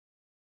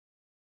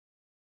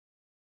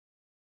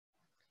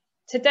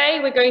Today,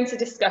 we're going to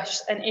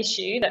discuss an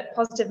issue that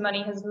Positive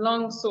Money has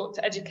long sought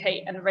to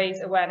educate and raise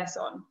awareness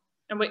on,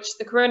 in which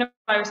the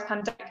coronavirus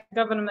pandemic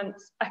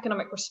government's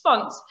economic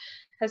response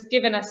has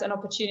given us an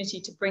opportunity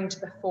to bring to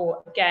the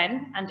fore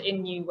again and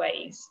in new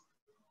ways.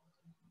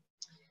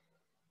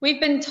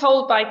 We've been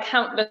told by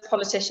countless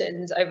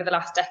politicians over the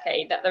last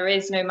decade that there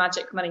is no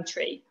magic money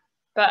tree,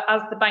 but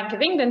as the Bank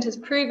of England has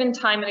proven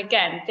time and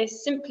again,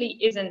 this simply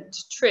isn't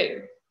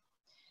true.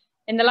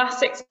 In the last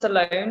 6 months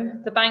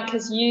alone, the bank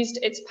has used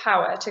its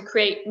power to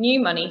create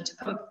new money to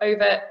pump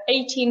over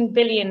 £18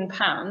 billion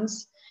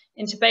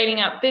into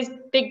bailing out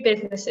big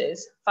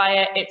businesses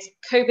via its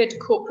COVID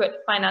corporate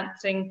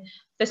financing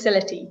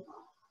facility.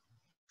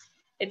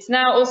 It's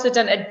now also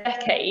done a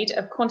decade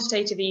of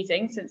quantitative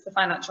easing since the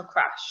financial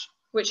crash,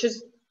 which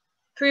has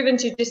proven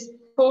to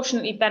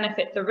disproportionately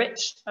benefit the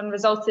rich and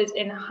resulted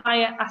in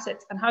higher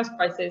assets and house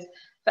prices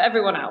for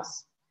everyone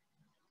else.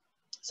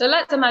 So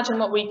let's imagine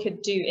what we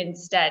could do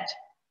instead.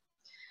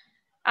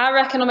 Our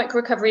economic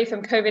recovery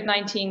from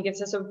COVID-19 gives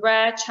us a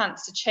rare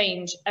chance to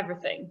change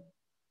everything.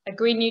 A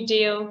Green New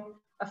Deal,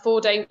 a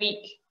 4-day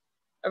week,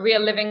 a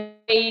real living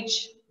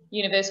wage,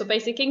 universal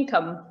basic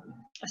income,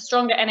 a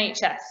stronger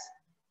NHS.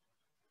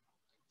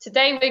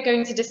 Today, we're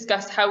going to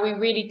discuss how we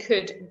really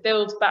could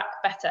build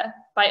back better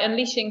by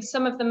unleashing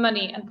some of the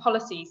money and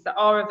policies that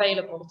are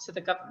available to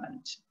the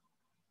government.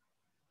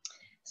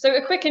 So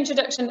a quick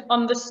introduction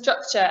on the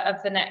structure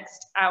of the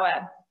next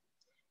hour.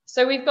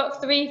 So we've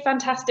got 3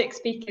 fantastic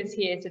speakers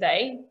here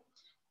today.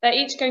 They're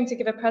each going to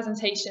give a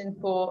presentation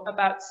for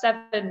about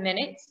 7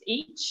 minutes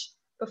each,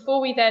 before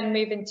we then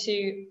move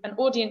into an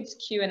audience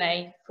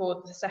Q&A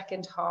for the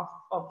second half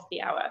of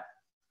the hour.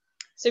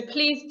 So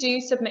please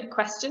do submit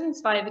questions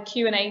via the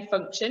Q&A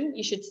function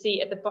you should see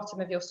at the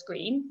bottom of your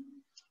screen.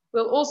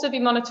 We'll also be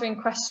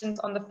monitoring questions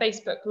on the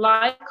Facebook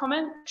Live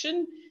comment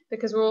section,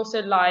 because we're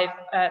also live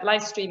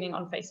streaming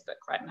on Facebook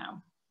right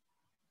now.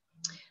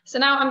 So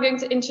now I'm going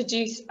to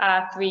introduce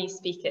our 3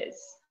 speakers.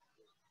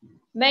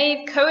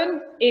 Maeve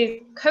Cohen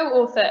is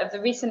co-author of the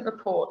recent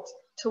report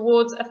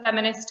Towards a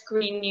Feminist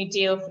Green New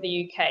Deal for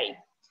the UK,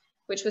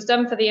 which was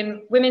done for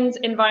the Women's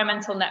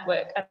Environmental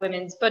Network and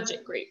Women's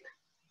Budget Group.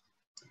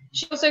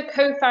 She also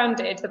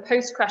co-founded the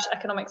Post-Crash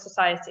Economic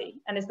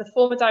Society and is the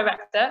former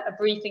director of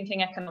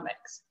Rethinking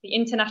Economics, the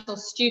international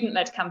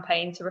student-led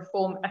campaign to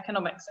reform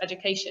economics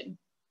education.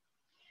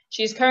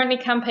 She is currently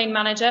campaign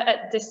manager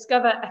at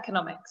Discover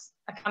Economics,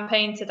 a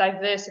campaign to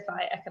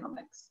diversify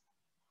economics.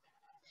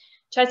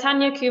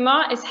 Chaitanya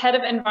Kumar is head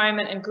of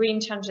environment and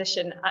green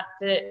transition at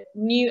the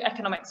New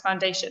Economics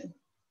Foundation.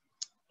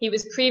 He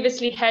was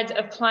previously head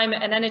of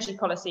climate and energy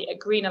policy at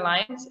Green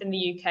Alliance in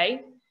the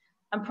UK.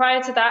 And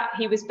prior to that,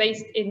 he was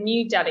based in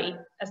New Delhi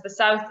as the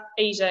South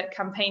Asia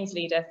campaigns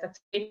leader for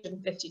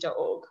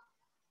 350.org.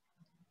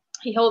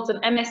 He holds an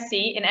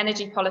MSc in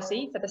energy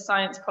policy for the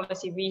Science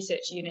Policy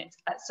Research Unit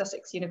at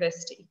Sussex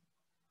University.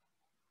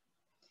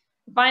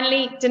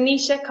 Finally,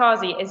 Danisha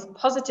Kazi is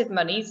Positive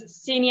Money's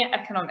senior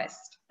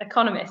economist.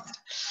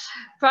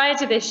 Prior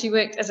to this, she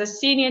worked as a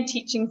senior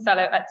teaching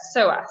fellow at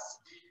SOAS,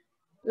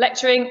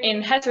 lecturing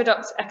in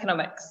heterodox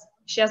economics.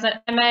 She has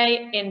an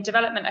MA in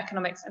development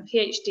economics and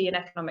PhD in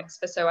economics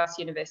for SOAS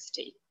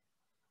University.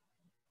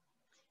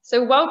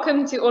 So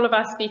welcome to all of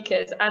our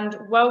speakers and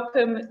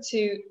welcome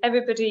to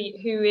everybody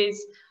who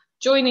is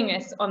joining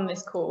us on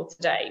this call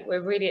today.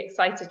 We're really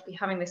excited to be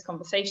having this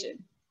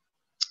conversation.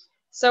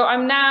 So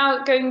I'm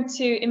now going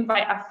to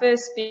invite our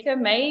first speaker,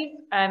 Maeve,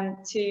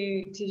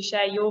 to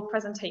share your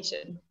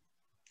presentation.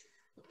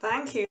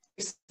 Thank you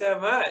so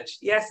much.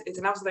 Yes, it's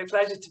an absolute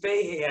pleasure to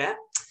be here.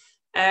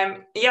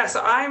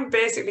 So I'm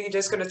basically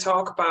just going to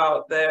talk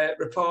about the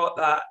report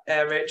that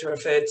Rachel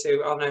referred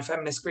to on a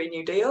Feminist Green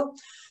New Deal.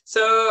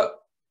 So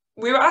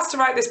we were asked to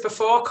write this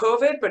before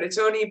COVID, but it's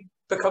only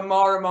become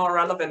more and more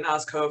relevant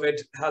as COVID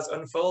has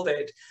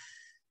unfolded.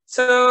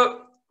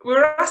 So we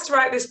were asked to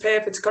write this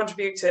paper to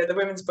contribute to the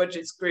Women's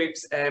Budgets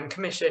Group's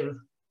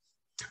commission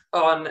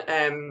on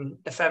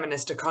a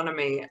feminist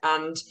economy.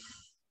 And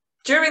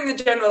during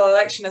the general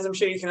election, as I'm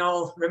sure you can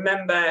all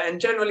remember, and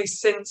generally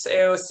since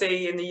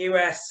AOC in the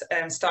US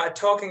started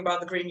talking about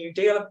the Green New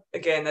Deal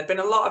again, there'd been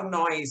a lot of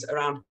noise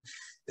around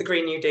the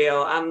Green New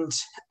Deal. And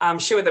I'm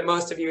sure that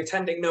most of you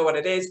attending know what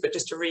it is, but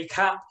just to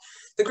recap,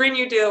 the Green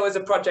New Deal was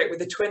a project with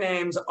the twin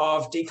aims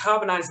of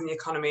decarbonising the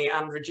economy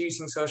and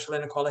reducing social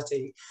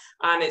inequality.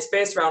 And it's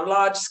based around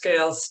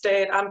large-scale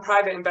state and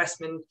private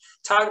investment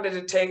targeted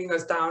at taking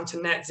us down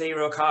to net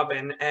zero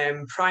carbon,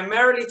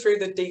 primarily through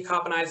the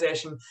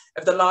decarbonisation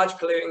of the large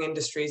polluting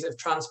industries of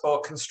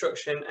transport,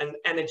 construction and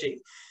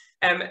energy.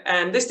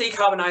 And this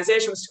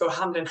decarbonisation was to go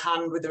hand in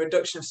hand with the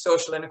reduction of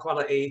social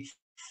inequality,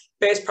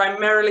 based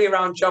primarily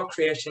around job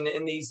creation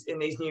in these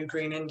new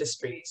green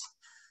industries.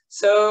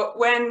 So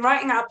when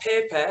writing our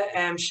paper,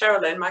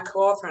 Sherilyn, my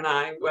co-author, and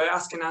I were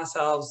asking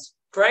ourselves,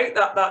 great,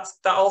 that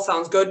all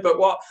sounds good, but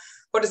what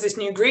does this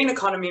new green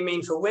economy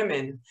mean for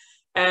women?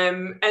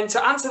 And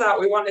to answer that,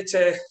 we wanted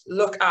to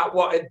look at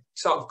what had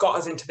sort of got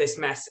us into this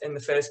mess in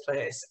the first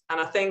place. And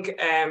I think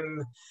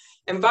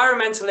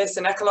environmentalists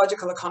and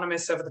ecological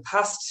economists over the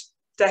past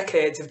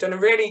decades have done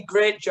a really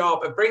great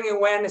job of bringing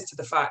awareness to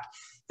the fact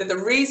that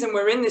the reason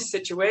we're in this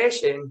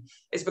situation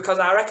is because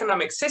our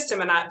economic system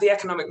and the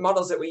economic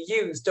models that we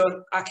use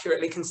don't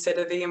accurately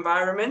consider the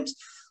environment.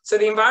 So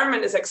the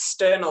environment is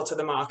external to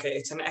the market.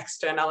 It's an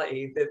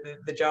externality,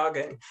 the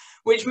jargon,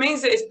 which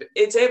means that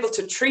it's able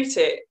to treat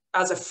it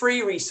as a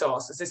free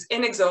resource, as this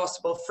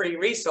inexhaustible free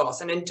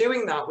resource. And in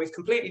doing that, we've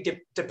completely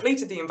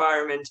depleted the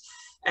environment.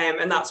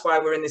 And that's why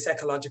we're in this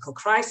ecological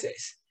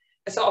crisis.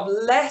 A sort of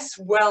less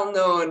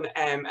well-known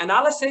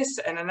analysis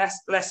and a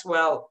less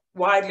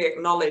widely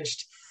acknowledged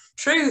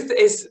truth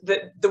is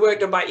that the work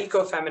done by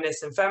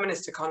ecofeminists and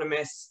feminist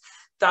economists,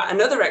 that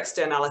another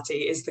externality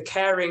is the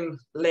caring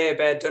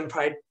labour done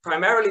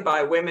primarily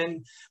by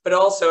women, but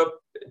also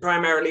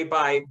primarily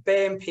by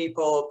BAME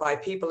people, by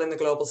people in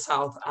the global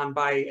south, and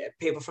by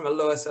people from a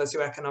lower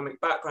socioeconomic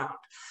background.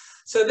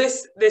 So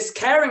this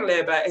caring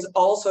labour is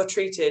also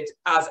treated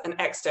as an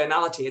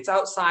externality. It's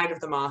outside of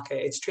the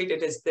market. It's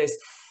treated as this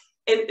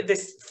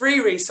free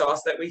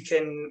resource that we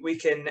can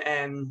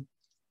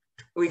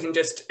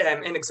just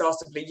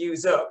inexhaustibly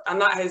use up.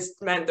 And that has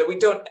meant that we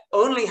don't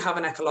only have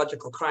an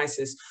ecological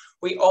crisis,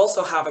 we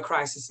also have a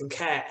crisis in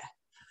care,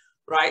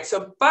 right?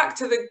 So back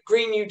to the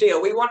Green New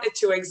Deal, we wanted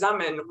to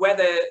examine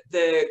whether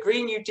the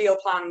Green New Deal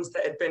plans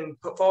that had been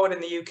put forward in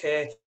the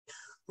UK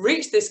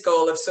reached this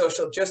goal of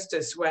social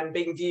justice when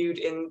being viewed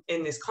in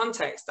this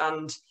context.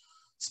 And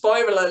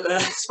spoiler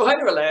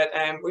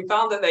alert, we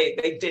found that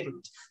they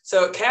didn't.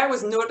 So care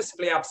was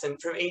noticeably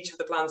absent from each of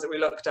the plans that we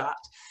looked at.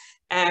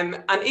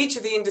 And each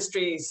of the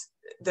industries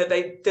that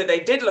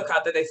they did look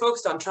at, that they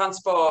focused on,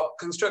 transport,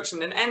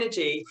 construction and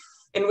energy,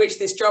 in which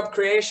this job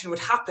creation would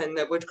happen,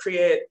 that would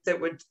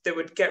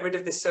get rid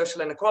of this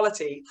social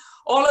inequality.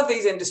 All of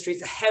these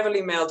industries are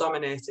heavily male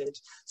dominated.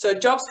 So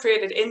jobs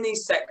created in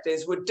these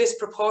sectors would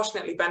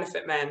disproportionately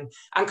benefit men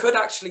and could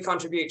actually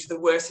contribute to the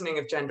worsening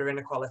of gender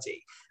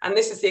inequality. And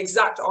this is the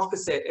exact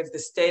opposite of the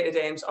stated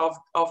aims of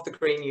the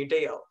Green New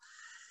Deal.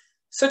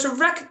 So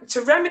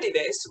to remedy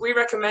this, we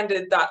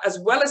recommended that, as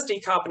well as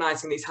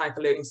decarbonising these high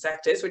polluting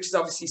sectors, which is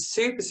obviously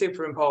super,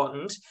 super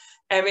important,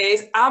 it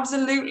is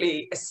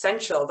absolutely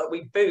essential that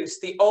we boost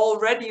the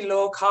already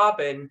low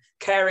carbon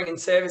caring and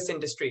service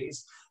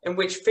industries, in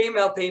which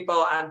female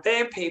people and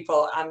BAME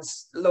people and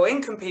low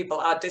income people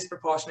are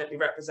disproportionately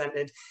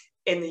represented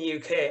in the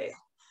UK.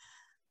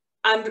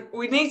 And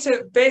we need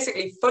to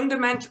basically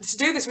to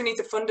do this, we need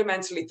to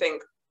fundamentally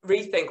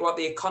rethink what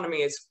the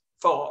economy is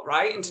for,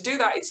 right? And to do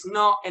that, it's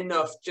not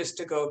enough just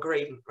to go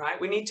green,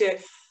 right? We need to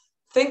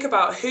think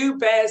about who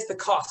bears the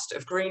cost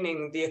of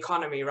greening the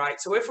economy, right?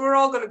 So if we're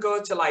all going to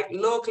go to like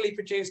locally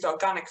produced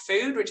organic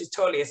food, which is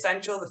totally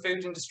essential, the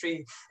food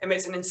industry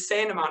emits an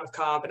insane amount of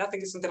carbon. I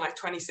think it's something like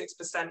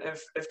 26%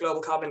 of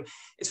global carbon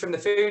is from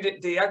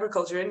the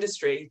agriculture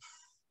industry.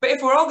 But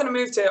if we're all going to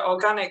move to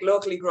organic,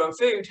 locally grown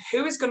food,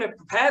 who is going to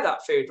prepare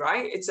that food,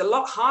 right? It's a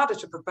lot harder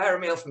to prepare a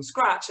meal from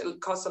scratch. It'll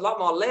cost a lot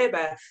more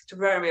labour to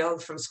prepare a meal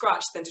from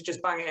scratch than to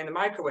just bang it in the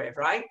microwave,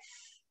 right?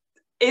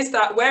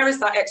 Where is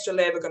that extra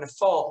labour going to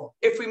fall?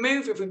 If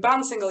we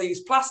ban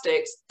single-use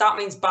plastics, that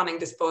means banning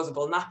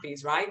disposable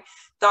nappies, right?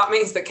 That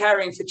means that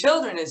caring for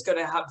children is going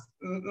to have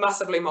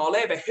massively more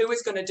labour. Who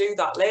is going to do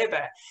that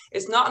labour?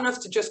 It's not enough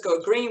to just go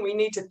green. We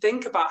need to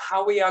think about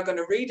how we are going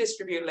to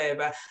redistribute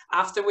labour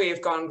after we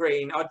have gone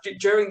green, or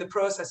during the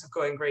process of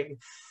going green.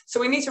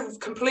 So we need to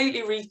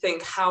completely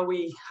rethink how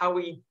we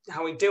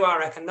do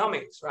our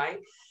economics, right?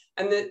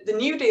 And the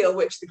New Deal,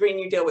 which the Green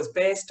New Deal was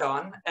based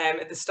on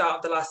at the start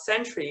of the last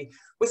century,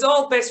 was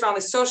all based around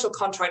this social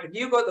contract of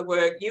you go to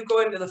work, you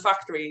go into the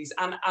factories,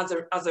 and as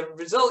a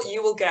result,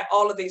 you will get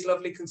all of these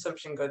lovely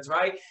consumption goods,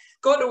 right?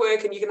 Go to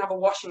work and you can have a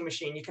washing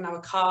machine, you can have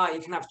a car,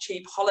 you can have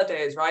cheap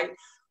holidays, right?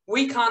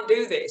 We can't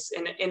do this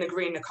in a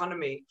green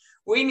economy.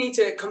 We need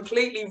to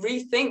completely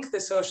rethink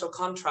the social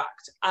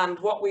contract. And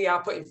what we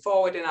are putting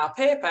forward in our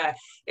paper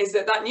is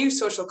that new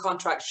social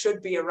contract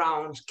should be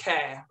around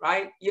care,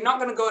 right? You're not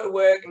going to go to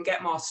work and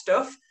get more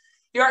stuff.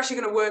 You're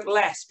actually going to work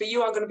less, but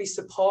you are going to be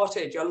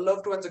supported. Your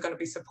loved ones are going to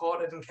be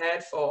supported and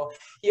cared for.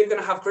 You're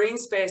going to have green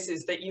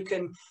spaces that you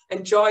can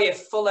enjoy a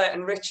fuller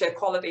and richer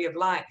quality of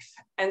life.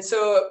 And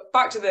so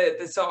back to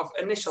the sort of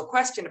initial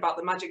question about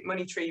the magic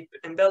money tree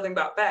and building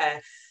back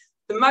better.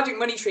 The magic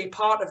money tree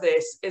part of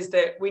this is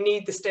that we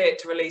need the state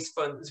to release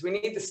funds. We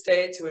need the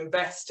state to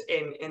invest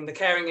in the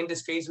caring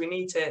industries. We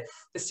need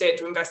the state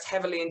to invest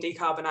heavily in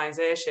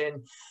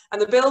decarbonisation.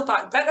 And the build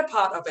back better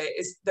part of it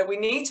is that we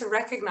need to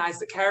recognise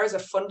that care is a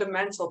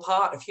fundamental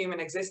part of human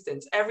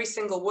existence. Every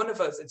single one of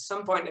us at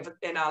some point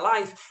in our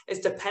life is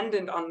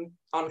dependent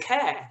on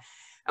care.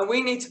 And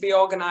we need to be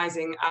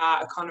organising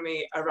our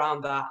economy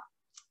around that.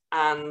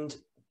 And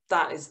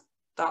that's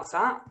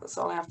that. That's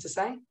all I have to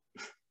say.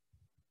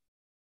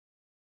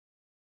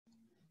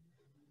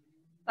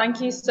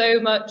 Thank you so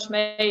much,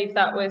 Maeve.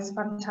 That was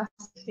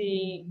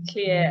fantastically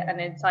clear and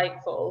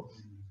insightful.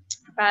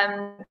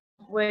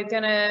 We're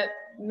going to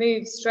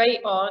move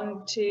straight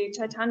on to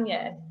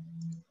Chaitanya.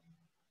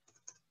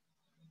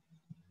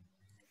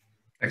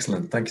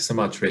 Excellent. Thank you so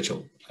much,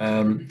 Rachel.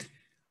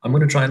 I'm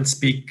going to try and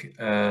speak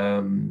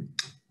by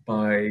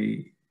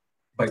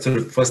sort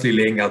of firstly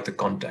laying out the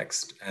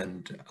context.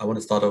 And I want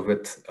to start off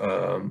with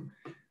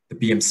the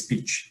PM's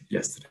speech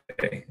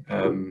yesterday.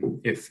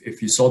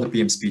 If you saw the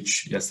PM's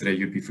speech yesterday,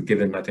 you'd be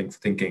forgiven, I think, for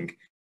thinking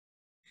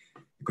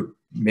it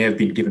may have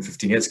been given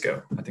 15 years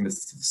ago. I think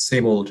it's the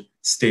same old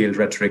stale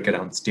rhetoric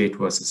around state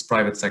versus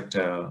private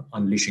sector,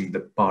 unleashing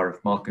the power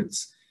of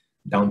markets,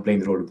 downplaying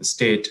the role of the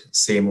state,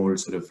 same old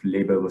sort of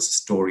labor versus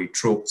Tory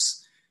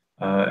tropes.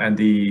 And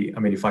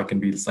if I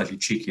can be slightly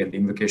cheeky, and the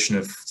invocation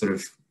of sort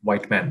of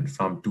white men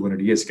from 200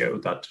 years ago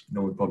that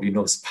no one probably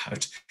knows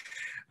about,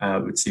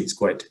 which seems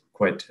quite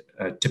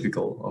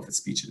typical of his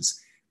speeches.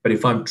 But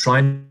if I'm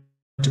trying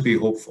to be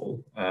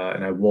hopeful,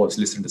 and I was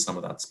listening to some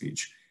of that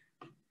speech,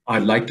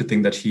 I'd like to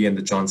think that he and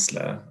the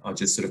Chancellor are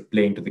just sort of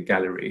playing to the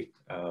gallery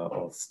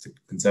of the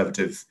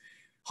conservative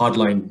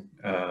hardline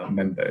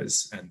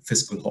members and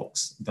fiscal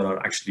hawks that are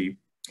actually,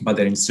 but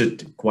they're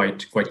instead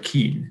quite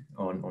keen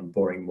on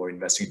borrowing more,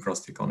 investing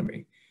across the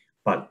economy.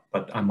 But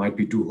I might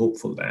be too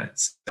hopeful there.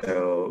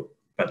 So,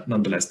 but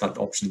nonetheless, that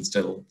option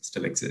still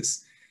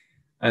exists.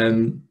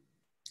 But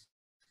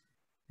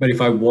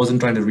if I wasn't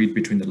trying to read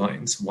between the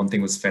lines, one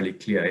thing was fairly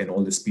clear in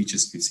all the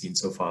speeches we've seen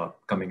so far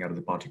coming out of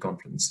the party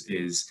conference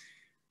is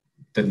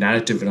the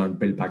narrative around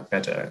Build Back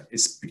Better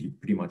is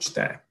pretty much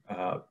there.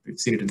 We've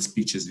seen it in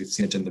speeches, we've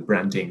seen it in the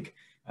branding.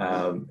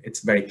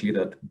 It's very clear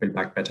that Build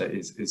Back Better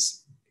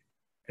is,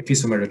 at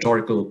least from a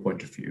rhetorical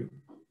point of view,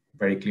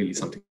 very clearly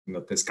something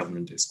that this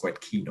government is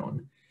quite keen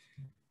on.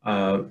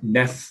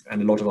 NEF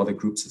and a lot of other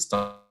groups have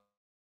started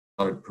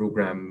a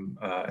program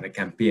and a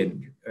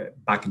campaign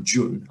back in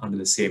June under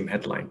the same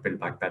headline, Build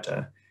Back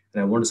Better.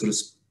 And I want to sort of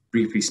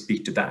briefly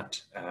speak to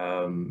that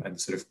and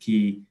sort of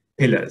key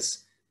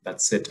pillars that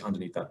sit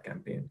underneath that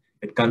campaign.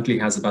 It currently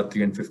has about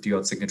 350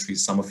 odd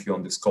signatories. Some of you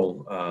on this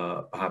call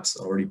perhaps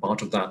are already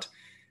part of that.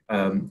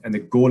 And the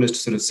goal is to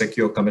sort of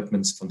secure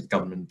commitments from the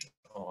government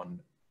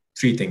on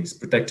three things: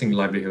 protecting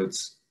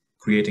livelihoods,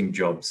 creating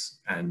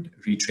jobs, and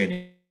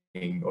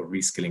retraining or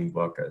reskilling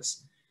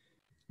workers.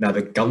 Now,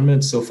 the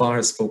government so far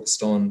has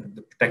focused on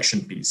the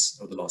protection piece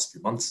over the last few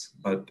months,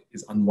 but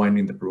is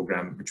unwinding the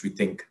program, which we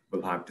think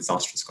will have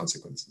disastrous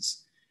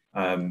consequences.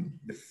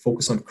 The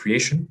focus on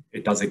creation,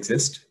 it does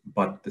exist,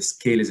 but the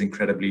scale is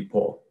incredibly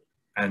poor.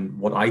 And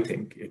what I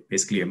think it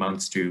basically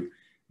amounts to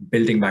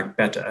building back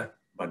better,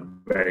 but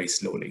very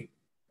slowly.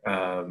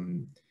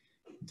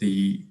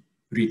 The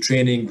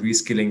retraining,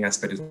 reskilling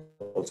aspect is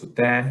also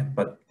there,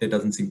 but there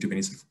doesn't seem to be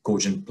any sort of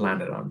cogent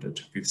plan around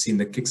it. We've seen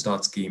the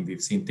Kickstart scheme,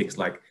 we've seen things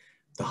like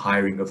the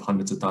hiring of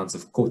hundreds of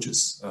thousands of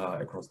coaches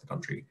across the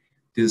country.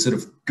 These are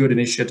sort of good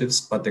initiatives,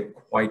 but they're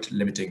quite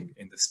limiting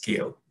in the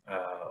scale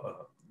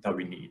that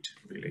we need,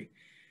 really.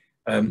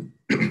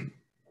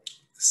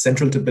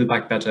 Central to Build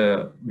Back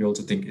Better, we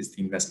also think, is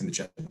the investment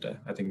agenda.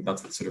 I think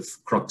that's the sort of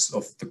crux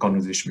of the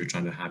conversation we're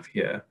trying to have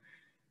here.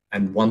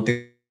 And one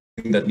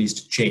thing that needs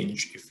to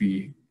change if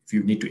you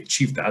need to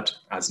achieve that,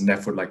 as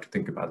NEF would like to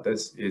think about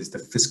this, is the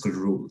fiscal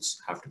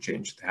rules have to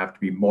change. They have to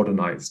be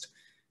modernized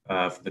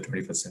for the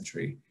 21st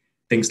century.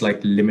 Things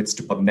like limits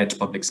to net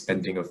public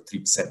spending of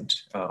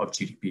 3% of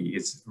GDP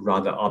is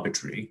rather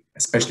arbitrary,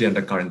 especially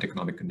under current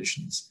economic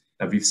conditions.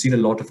 Now, we've seen a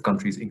lot of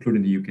countries,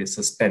 including the UK,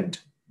 suspend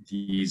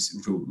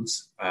these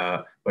rules,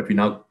 but we're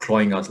now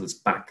clawing ourselves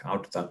back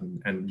out of that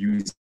and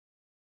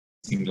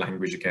using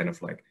language again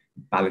of like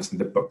balancing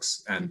the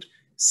books and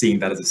seeing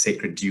that as a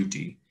sacred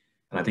duty.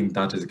 And I think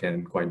that is,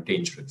 again, quite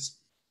dangerous.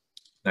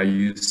 Now,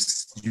 you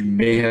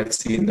may have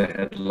seen the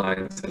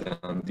headlines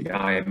around the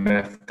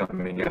IMF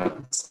coming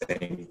out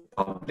saying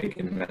public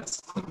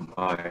investment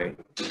by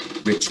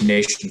rich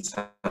nations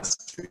has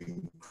to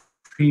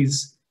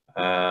increase.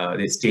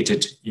 They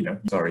stated,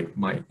 sorry,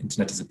 my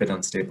internet is a bit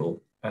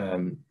unstable.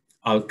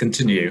 I'll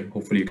continue.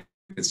 Hopefully you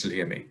can still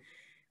hear me.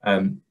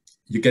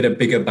 You get a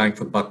bigger bang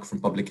for buck from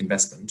public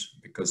investment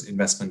because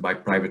investment by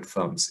private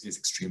firms is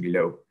extremely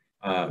low.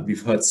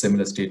 We've heard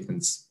similar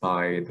statements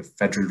by the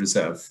Federal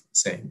Reserve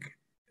saying,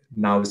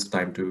 now is the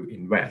time to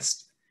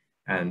invest,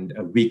 and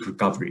a weak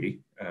recovery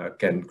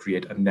can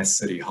create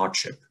unnecessary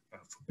hardship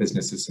for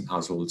businesses and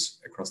households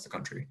across the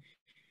country.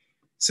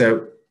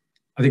 So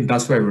I think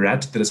that's where we're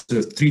at. There are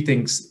sort of three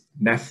things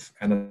NEF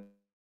and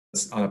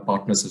our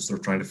partners are sort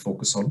of trying to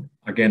focus on,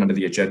 again, under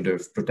the agenda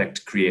of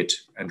protect, create,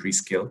 and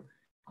reskill.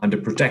 Under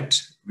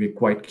protect, we're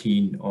quite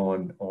keen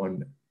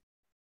on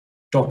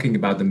talking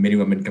about the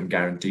minimum income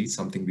guarantee,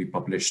 something we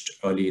published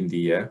early in the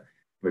year,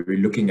 where we're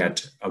looking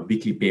at a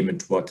weekly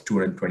payment worth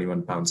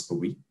 £221 per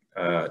week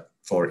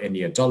for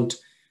any adult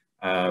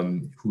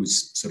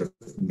who's sort of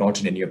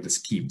not in any of the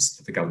schemes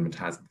that the government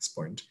has at this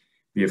point.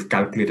 We have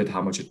calculated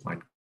how much it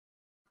might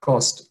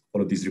cost.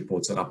 All of these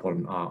reports are up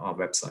on our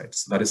website.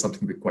 So that is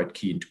something we're quite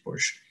keen to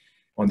push.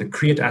 On the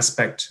create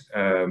aspect,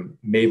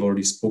 Maeve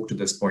already spoke to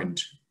this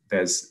point.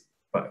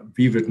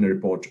 We've written a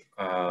report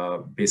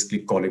basically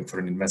calling for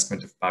an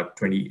investment of about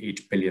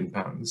 £28 billion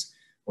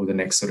over the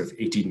next sort of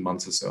 18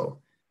 months or so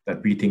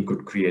that we think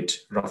could create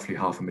roughly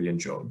 500,000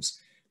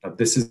 jobs. Now,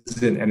 this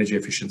is in energy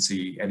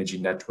efficiency, energy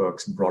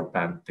networks,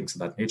 broadband, things of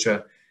that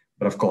nature.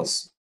 But of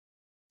course,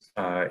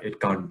 it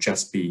can't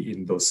just be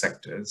in those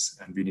sectors,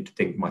 and we need to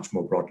think much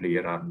more broadly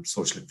around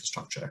social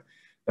infrastructure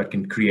that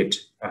can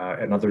create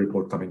another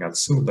report coming out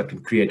soon that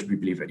can create, we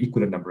believe, an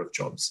equal number of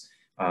jobs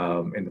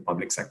in the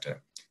public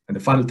sector. And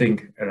the final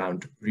thing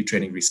around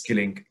retraining,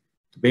 reskilling,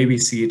 the way we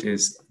see it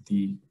is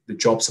the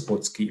job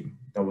support scheme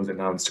that was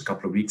announced a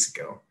couple of weeks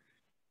ago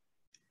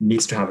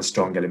needs to have a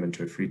strong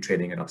element of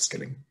retraining and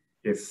upskilling.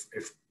 If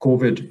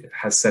COVID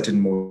has set in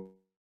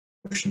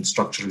motion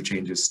structural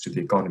changes to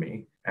the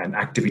economy and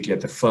activity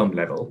at the firm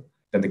level,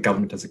 then the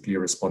government has a clear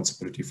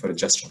responsibility for a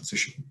just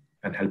transition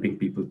and helping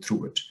people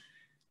through it.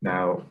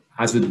 Now,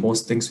 as with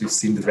most things, we've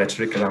seen the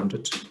rhetoric around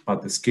it,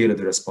 but the scale of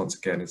the response,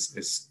 again,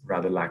 is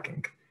rather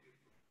lacking.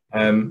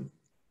 And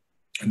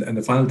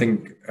the final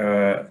thing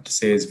to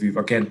say is we've,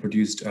 again,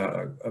 produced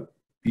a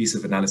piece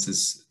of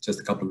analysis just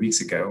a couple of weeks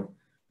ago,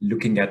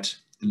 looking at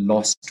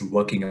lost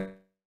working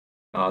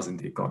hours in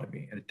the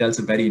economy. And it tells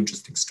a very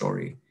interesting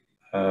story.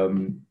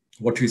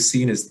 What we've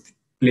seen is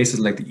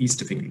places like the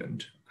east of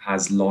England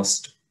has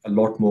lost a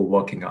lot more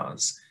working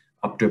hours,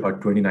 up to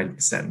about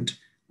 29%,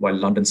 while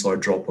London saw a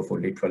drop of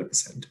only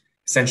 12%,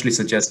 essentially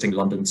suggesting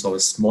London saw a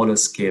smaller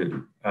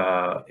scale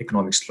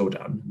economic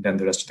slowdown than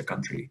the rest of the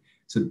country.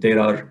 So there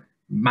are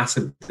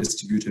massive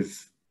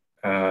distributive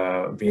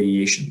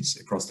variations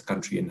across the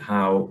country in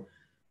how,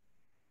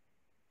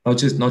 not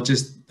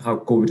just how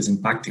COVID is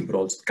impacting, but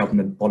also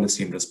government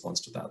policy in response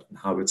to that and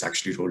how it's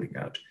actually rolling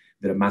out.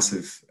 There are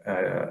massive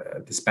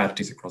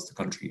disparities across the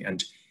country,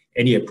 and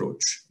any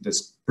approach,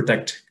 this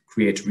protect,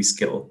 create,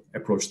 reskill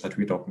approach that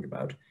we're talking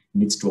about,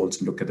 needs to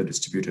also look at the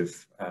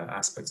distributive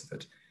aspects of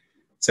it.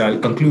 So I'll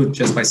conclude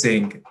just by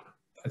saying,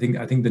 I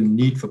think the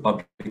need for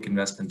public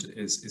investment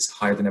is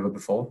higher than ever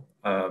before,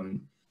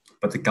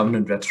 but the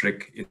government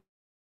rhetoric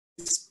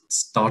is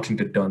starting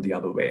to turn the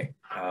other way,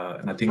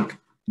 and I think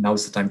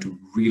now's the time to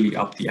really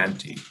up the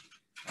ante.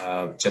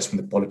 Just when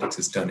the politics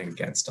is turning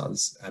against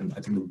us. And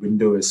I think the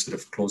window is sort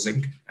of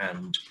closing,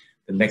 and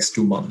the next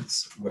 2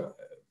 months,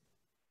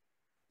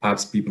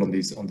 perhaps people on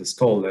this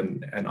call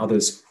and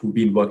others who've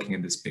been working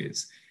in this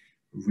space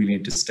really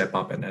need to step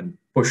up and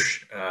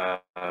push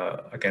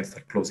against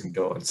that closing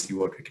door and see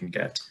what we can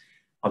get.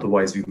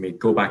 Otherwise, we may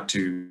go back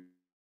to,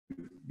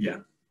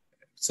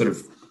 sort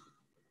of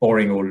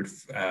boring old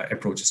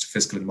approaches to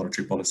fiscal and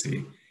monetary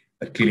policy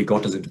that clearly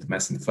got us into the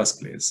mess in the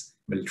first place,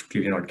 will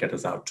clearly not get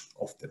us out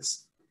of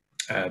this.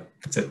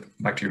 That's it.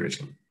 Back to you,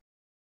 Rachel.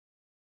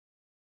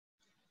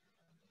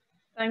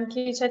 Thank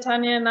you,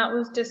 Chaitanya. And that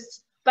was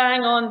just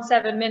bang on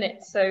 7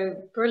 minutes.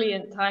 So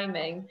brilliant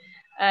timing.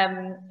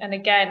 And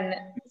again,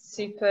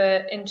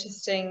 super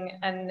interesting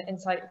and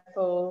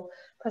insightful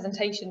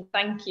presentation.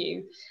 Thank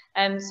you.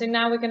 So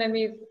now we're going to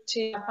move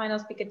to our final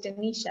speaker,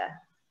 Danisha.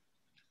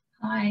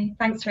 Hi,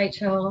 thanks,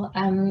 Rachel.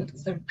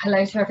 So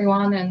hello to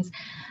everyone,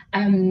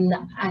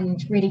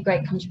 and really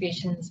great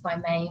contributions by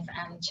Maeve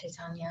and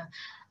Chaitanya.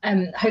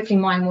 Hopefully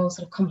mine will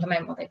sort of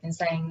complement what they've been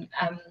saying.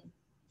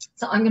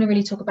 So I'm going to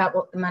really talk about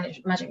what the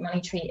magic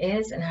money tree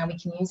is and how we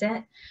can use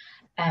it.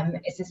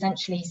 It's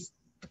essentially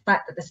the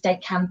fact that the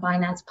state can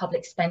finance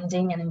public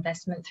spending and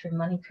investment through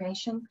money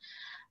creation.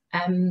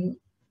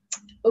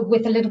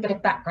 With a little bit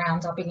of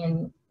background, I'll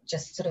begin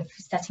just sort of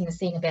setting the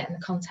scene a bit in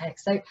the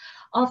context. So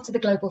after the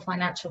global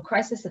financial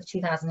crisis of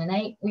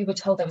 2008, we were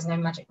told there was no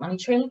magic money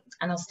tree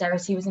and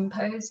austerity was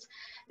imposed.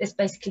 This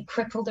basically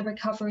crippled the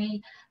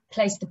recovery,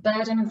 placed the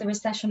burden of the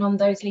recession on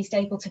those least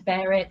able to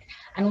bear it,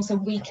 and also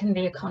weakened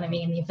the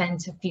economy in the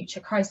event of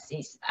future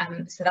crises.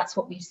 So that's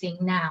what we've seen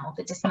now,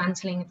 the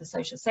dismantling of the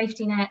social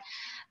safety net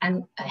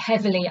and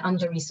heavily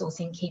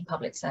under-resourcing key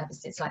public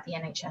services like the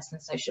NHS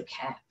and social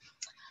care.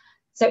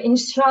 So in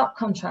sharp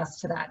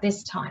contrast to that,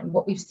 this time,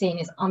 what we've seen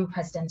is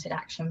unprecedented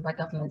action by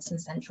governments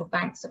and central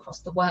banks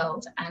across the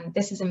world. And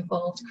this has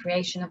involved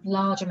creation of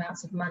large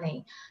amounts of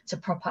money to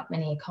prop up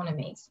many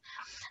economies.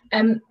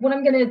 What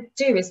I'm going to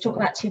do is talk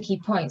about 2 key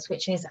points,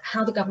 which is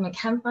how the government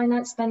can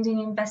finance spending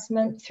and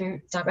investment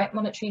through direct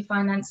monetary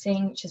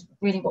financing, which is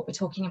really what we're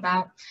talking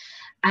about,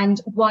 and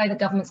why the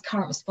government's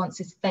current response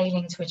is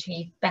failing to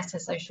achieve better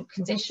social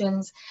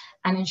conditions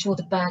and ensure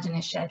the burden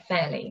is shared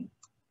fairly.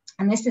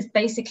 And this is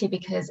basically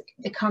because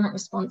the current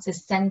response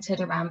is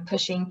centred around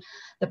pushing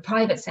the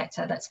private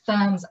sector, that's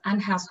firms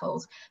and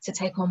households, to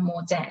take on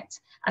more debt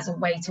as a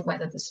way to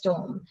weather the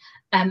storm.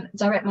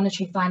 Direct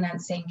monetary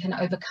financing can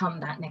overcome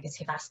that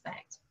negative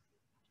aspect.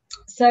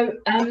 So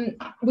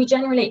we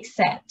generally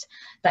accept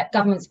that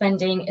government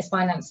spending is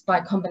financed by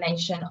a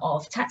combination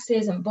of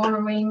taxes and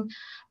borrowing,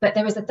 but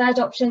there is a third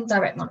option,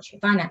 direct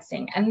monetary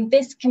financing, and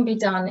this can be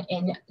done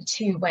in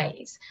 2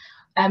 ways.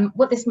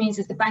 What this means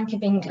is the Bank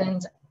of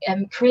England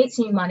creates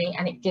new money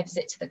and it gives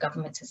it to the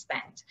government to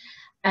spend.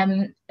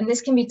 And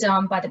this can be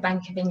done by the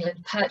Bank of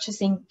England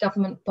purchasing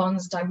government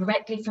bonds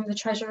directly from the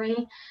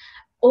Treasury,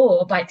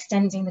 or by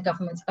extending the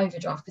government's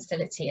overdraft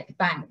facility at the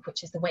bank,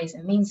 which is the Ways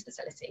and Means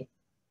facility.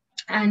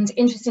 And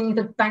interestingly,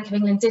 the Bank of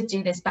England did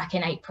do this back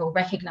in April,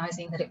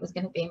 recognising that it was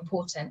going to be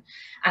important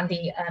and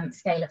the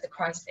scale of the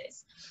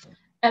crisis.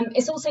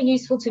 It's also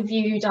useful to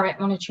view direct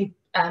monetary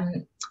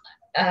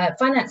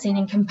financing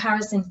in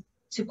comparison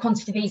to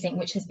quantitative easing,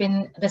 which has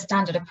been the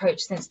standard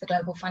approach since the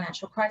global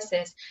financial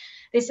crisis.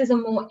 This is a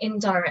more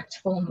indirect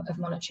form of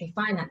monetary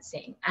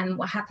financing. And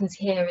what happens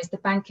here is the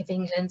Bank of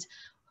England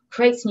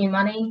creates new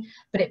money,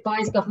 but it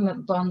buys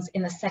government bonds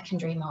in the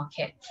secondary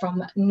market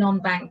from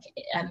non-bank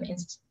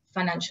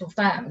financial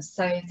firms.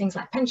 So things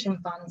like pension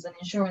funds and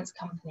insurance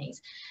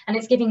companies, and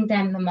it's giving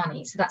them the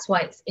money. So that's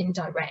why it's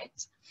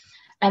indirect.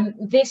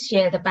 This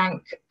year, the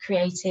bank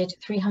created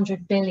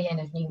 300 billion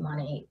of new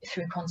money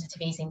through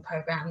quantitative easing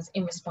programs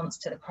in response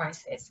to the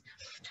crisis.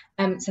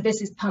 So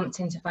this is pumped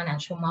into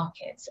financial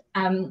markets.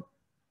 The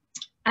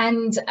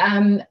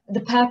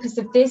purpose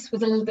of this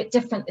was a little bit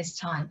different this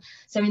time.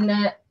 So in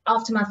the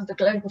aftermath of the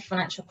global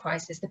financial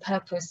crisis, the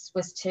purpose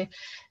was to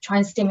try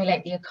and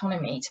stimulate the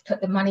economy, to put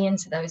the money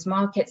into those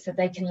markets so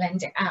they can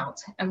lend it out.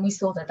 And we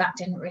saw that that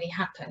didn't really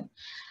happen.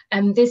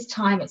 This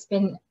time it's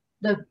been,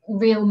 the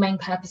real main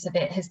purpose of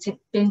it has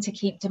been to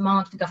keep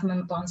demand for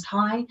government bonds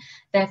high,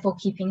 therefore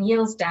keeping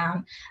yields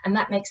down, and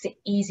that makes it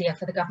easier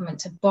for the government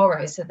to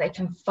borrow so they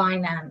can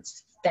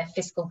finance their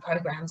fiscal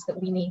programs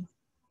that we need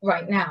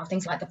right now,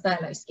 things like the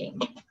furlough scheme.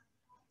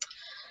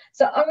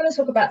 So I want to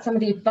talk about some of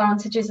the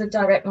advantages of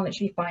direct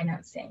monetary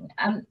financing.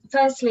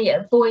 Firstly,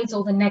 it avoids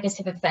all the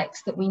negative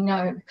effects that we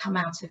know come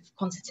out of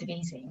quantitative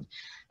easing.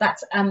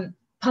 That's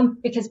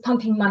because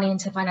pumping money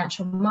into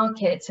financial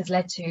markets has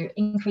led to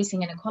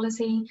increasing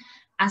inequality,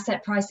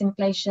 asset price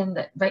inflation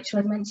that Rachel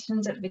had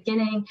mentioned at the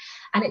beginning,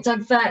 and it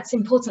diverts,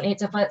 importantly, it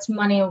diverts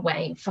money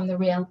away from the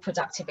real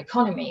productive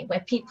economy where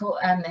people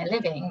earn their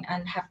living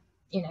and have,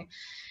 you know,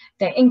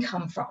 their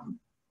income from.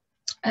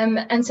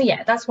 And so,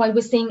 yeah, that's why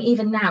we're seeing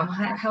even now,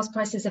 house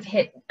prices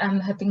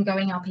have been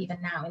going up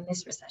even now in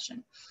this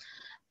recession.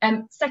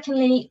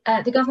 Secondly,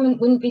 the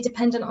government wouldn't be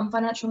dependent on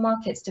financial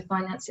markets to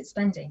finance its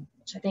spending,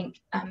 which I think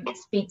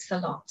speaks a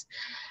lot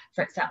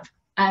for itself.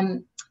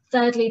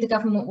 Thirdly, the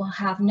government will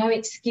have no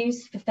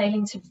excuse for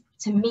failing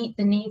to meet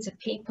the needs of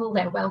people,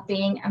 their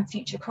well-being and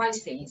future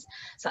crises,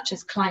 such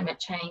as climate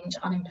change,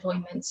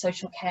 unemployment,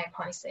 social care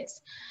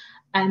crisis.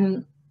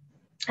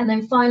 And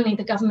then finally,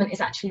 the government is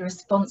actually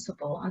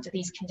responsible under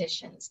these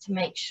conditions to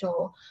make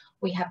sure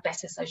we have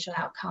better social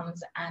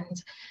outcomes,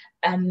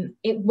 and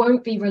it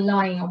won't be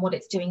relying on what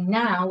it's doing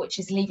now, which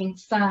is leaving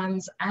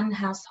firms and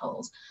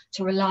households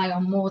to rely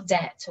on more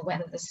debt to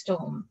weather the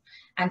storm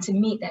and to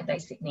meet their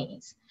basic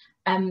needs,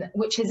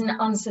 which is an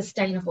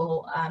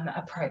unsustainable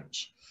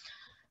approach.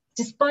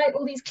 Despite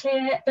all these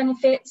clear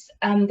benefits,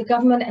 the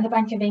government and the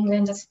Bank of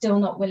England are still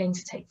not willing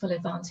to take full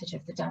advantage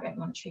of the direct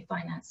monetary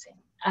financing.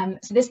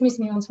 So this moves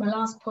me on to my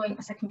last point,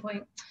 my second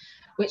point,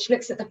 which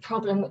looks at the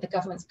problem with the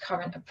government's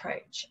current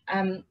approach.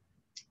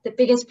 The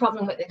biggest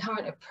problem with the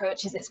current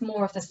approach is it's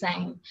more of the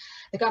same.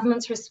 The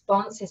government's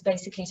response is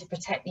basically to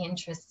protect the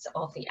interests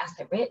of the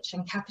asset rich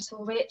and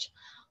capital rich,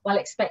 while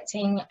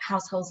expecting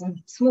households and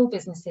small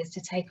businesses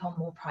to take on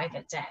more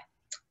private debt.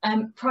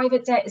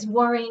 Private debt is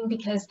worrying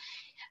because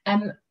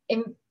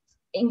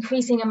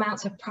increasing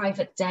amounts of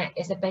private debt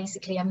is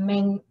basically a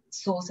main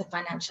source of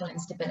financial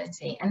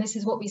instability. And this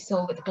is what we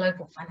saw with the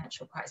global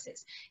financial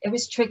crisis. It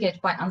was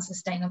triggered by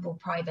unsustainable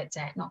private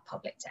debt, not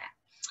public debt.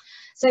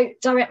 So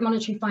direct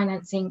monetary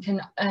financing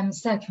can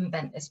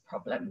circumvent this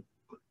problem.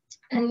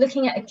 And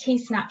looking at a key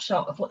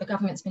snapshot of what the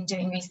government's been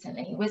doing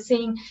recently, we're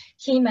seeing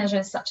key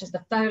measures such as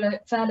the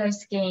furlough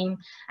scheme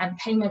and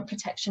payment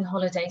protection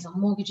holidays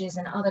on mortgages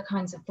and other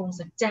kinds of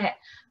forms of debt,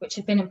 which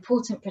have been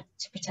important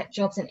to protect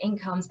jobs and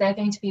incomes. They're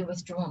going to be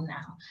withdrawn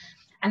now.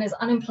 And as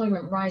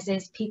unemployment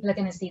rises, people are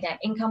going to see their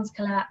incomes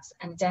collapse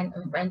and rent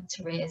and rent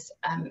arrears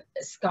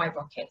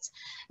skyrocket.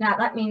 Now,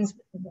 that means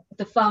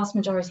the vast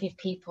majority of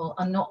people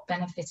are not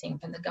benefiting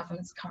from the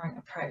government's current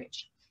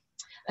approach.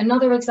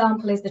 Another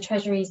example is the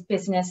Treasury's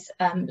business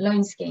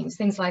loan schemes,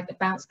 things like the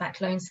bounce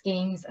back loan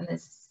schemes and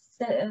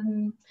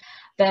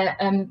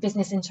the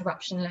business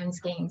interruption loan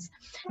schemes.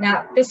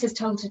 Now, this has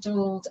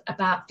totaled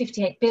about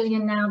 58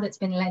 billion now that's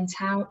been lent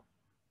out.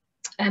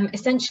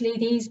 Essentially,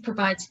 these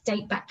provide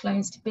state-backed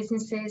loans to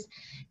businesses.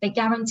 They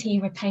guarantee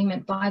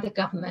repayment by the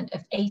government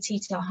of 80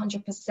 to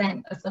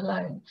 100% of the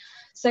loan.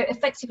 So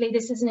effectively,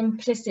 this is an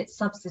implicit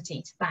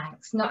subsidy to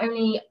banks. Not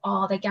only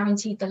are they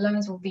guaranteed the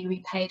loans will be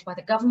repaid by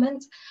the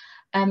government,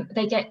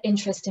 they get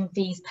interest and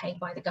fees paid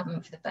by the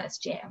government for the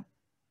first year.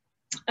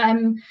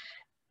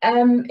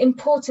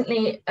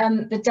 Importantly,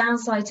 the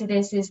downside to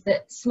this is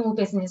that small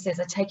businesses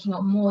are taking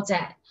on more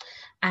debt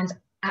and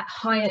at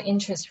higher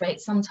interest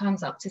rates,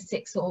 sometimes up to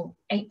 6 or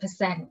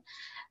 8%,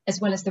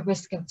 as well as the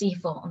risk of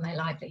default on their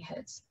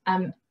livelihoods.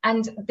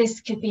 And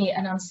this could be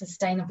an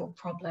unsustainable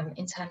problem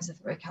in terms of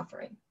the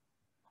recovery.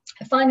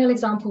 A final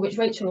example, which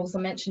Rachel also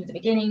mentioned at the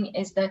beginning,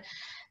 is the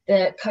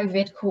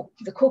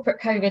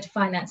corporate COVID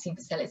financing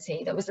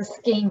facility. That was a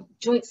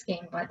joint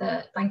scheme by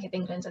the Bank of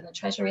England and the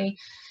Treasury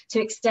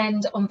to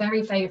extend on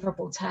very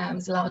favourable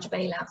terms large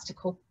bailouts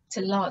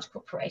to large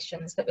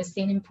corporations that were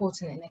seen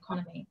important in the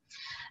economy.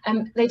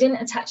 They didn't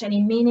attach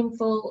any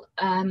meaningful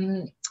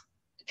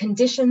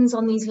conditions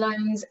on these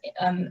loans,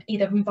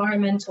 either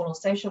environmental or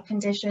social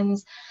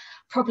conditions.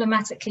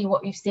 Problematically,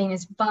 what we've seen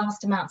is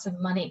vast amounts of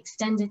money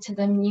extended to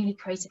them, newly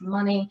created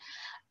money,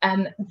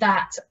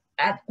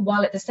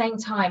 while at the same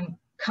time,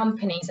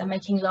 companies are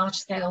making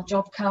large-scale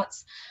job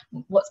cuts.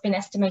 What's been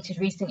estimated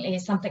recently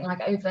is something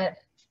like over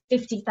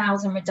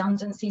 50,000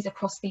 redundancies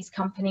across these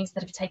companies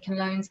that have taken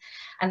loans,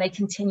 and they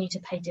continue to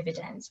pay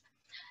dividends.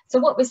 So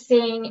what we're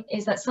seeing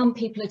is that some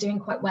people are doing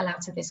quite well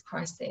out of this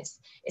crisis.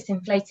 It's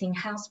inflating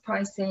house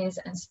prices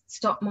and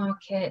stock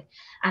market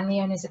and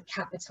the owners of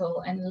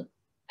capital and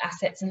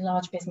assets in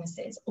large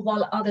businesses,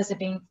 while others are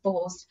being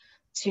forced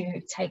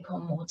to take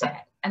on more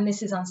debt. And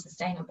this is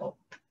unsustainable.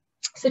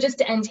 So just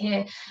to end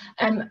here,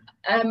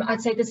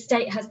 I'd say the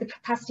state has the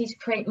capacity to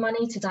create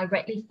money to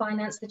directly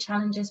finance the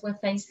challenges we're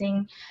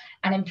facing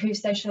and improve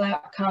social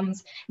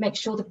outcomes, make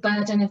sure the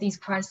burden of these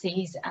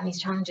crises and these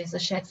challenges are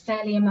shared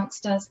fairly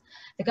amongst us.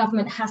 The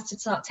government has to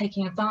start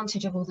taking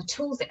advantage of all the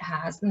tools it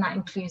has, and that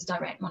includes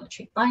direct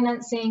monetary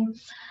financing.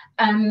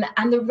 And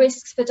the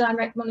risks for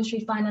direct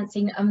monetary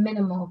financing are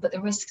minimal, but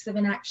the risks of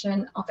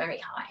inaction are very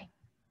high.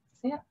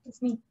 So yeah,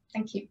 that's me.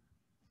 Thank you.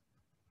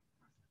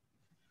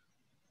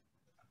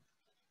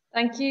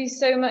 Thank you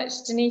so much,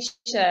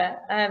 Danisha.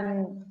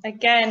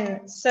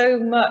 Again, so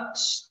much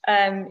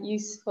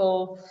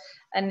useful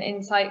and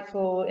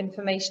insightful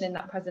information in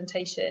that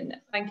presentation.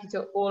 Thank you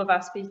to all of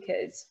our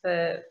speakers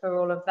for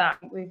all of that.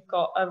 We've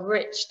got a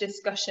rich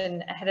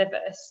discussion ahead of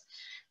us.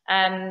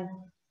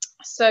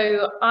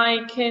 So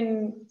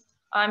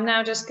I'm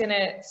now just going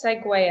to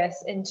segue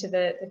us into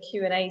the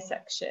Q&A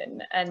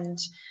section, and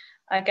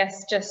I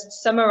guess just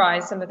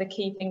summarise some of the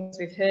key things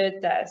we've heard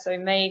there. So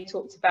Maeve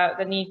talked about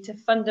the need to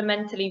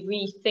fundamentally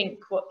rethink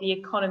what the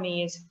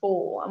economy is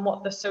for and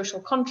what the social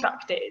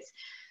contract is.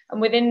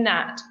 And within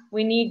that,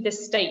 we need the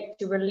state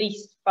to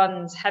release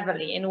funds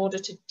heavily in order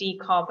to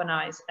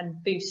decarbonise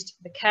and boost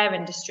the care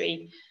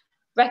industry,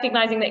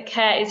 recognising that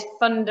care is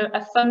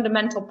a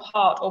fundamental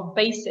part or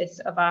basis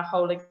of our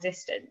whole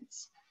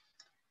existence.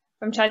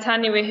 From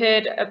Chaitanya, we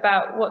heard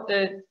about what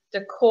the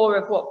core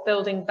of what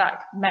building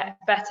back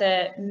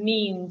better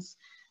means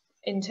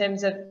in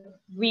terms of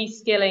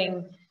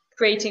reskilling,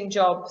 creating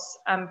jobs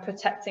and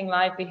protecting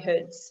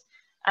livelihoods,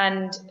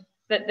 and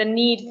that the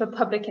need for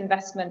public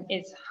investment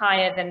is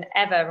higher than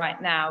ever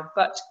right now,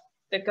 but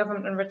the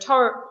government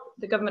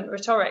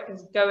rhetoric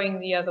is going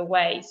the other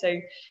way. So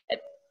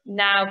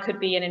now could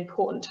be an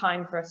important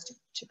time for us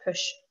to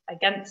push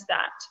against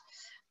that.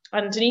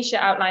 And Danisha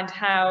outlined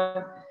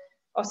how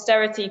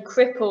austerity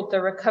crippled the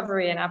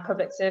recovery in our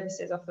public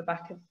services off the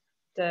back of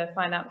the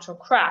financial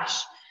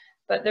crash.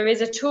 But there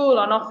is a tool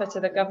on offer to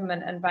the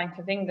government and Bank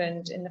of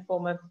England in the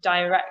form of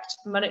direct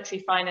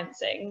monetary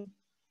financing.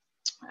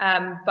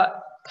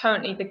 But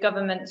currently the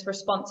government's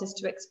response is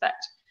to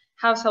expect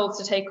households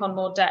to take on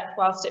more debt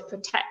whilst it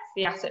protects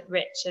the asset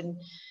rich. And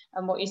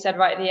what you said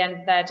right at the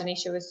end there,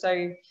 Danisha, was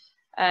so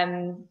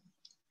kind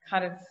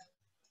of,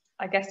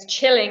 I guess,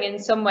 chilling in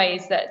some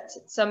ways, that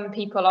some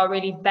people are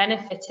really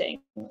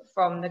benefiting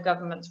from the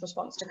government's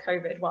response to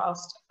COVID,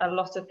 whilst a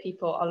lot of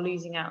people are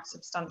losing out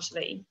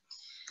substantially.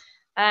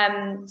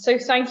 So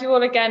thank you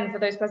all again for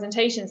those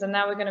presentations. And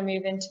now we're going to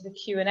move into the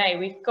Q&A.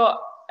 We've got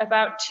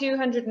about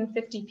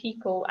 250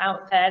 people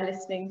out there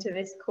listening to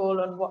this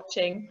call and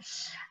watching,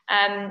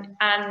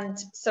 and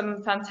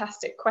some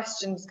fantastic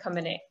questions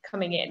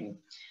coming in.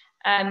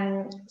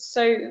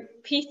 So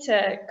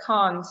Peter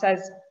Khan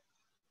says,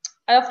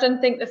 I often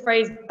think the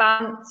phrase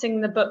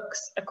balancing the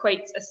books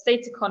equates a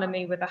state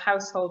economy with a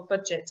household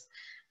budget,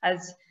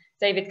 as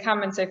David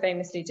Cameron so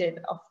famously did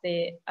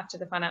after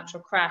the financial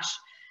crash.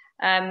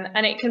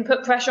 And it can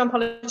put pressure on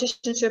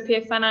politicians to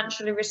appear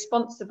financially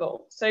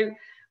responsible. So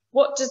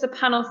what does the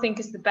panel think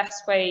is the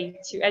best way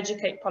to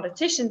educate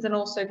politicians and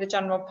also the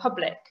general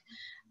public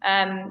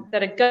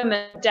that a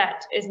government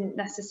debt isn't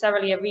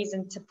necessarily a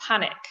reason to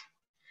panic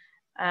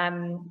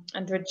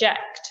and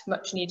reject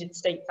much needed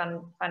state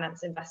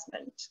finance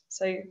investment?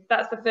 So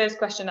that's the first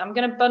question. I'm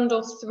going to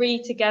bundle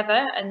three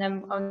together and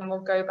then we'll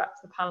go back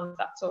to the panel if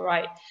that's all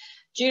right.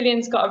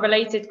 Julian's got a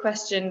related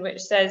question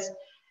which says,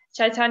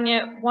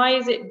 Chaitanya, why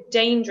is it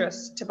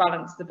dangerous to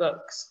balance the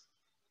books?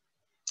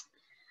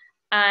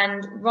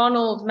 And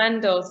Ronald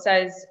Mendel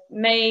says,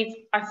 Maeve,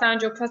 I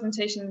found your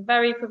presentation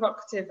very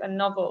provocative and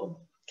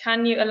novel.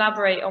 Can you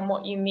elaborate on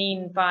what you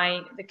mean by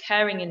the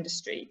caring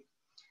industry?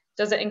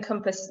 Does it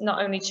encompass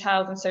not only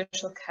child and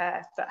social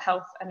care, but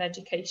health and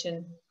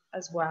education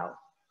as well?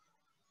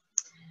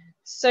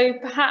 So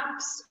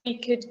perhaps we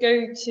could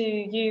go to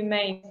you,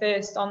 Maeve,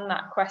 first on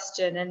that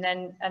question, and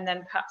then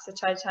perhaps to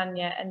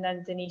Chaitanya and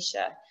then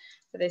Danisha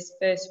for this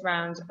first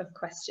round of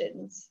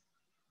questions.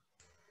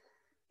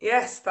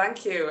 Yes,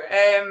 thank you.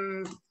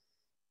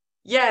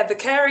 Yeah, the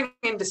caring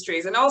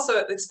industries, and also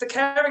it's the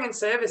caring and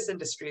service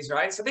industries,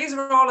 right? So these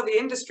are all of the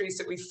industries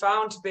that we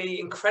found to be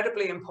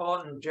incredibly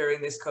important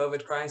during this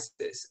COVID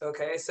crisis.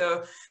 Okay,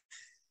 so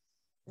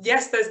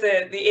yes, there's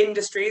the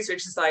industries,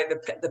 which is like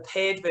the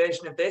paid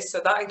version of this.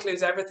 So that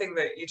includes everything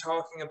that you're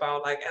talking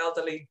about, like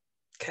elderly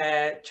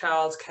care,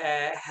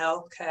 childcare,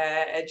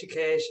 healthcare,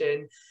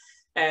 education.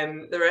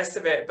 the rest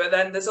of it. But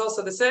then there's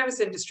also the service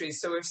industries.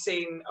 So we've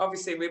seen,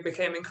 obviously, we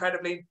became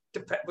incredibly,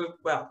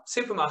 well,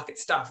 supermarket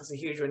staff is a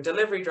huge one.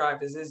 Delivery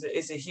drivers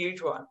is a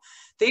huge one.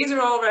 These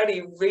are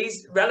already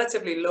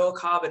relatively low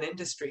carbon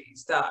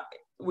industries that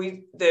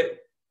we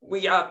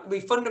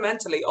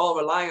fundamentally all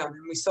rely on.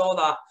 And we saw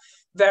that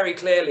very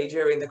clearly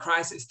during the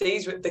crisis.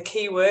 These were the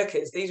key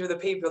workers. These were the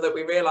people that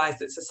we realized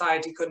that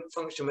society couldn't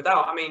function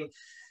without. I mean,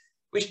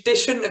 they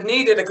shouldn't have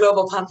needed a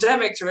global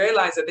pandemic to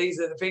realize that these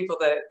are the people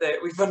that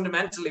we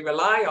fundamentally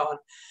rely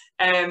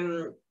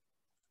on.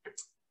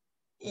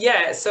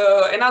 Yeah,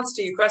 so in answer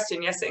to your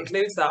question, yes, it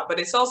includes that, but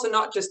it's also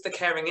not just the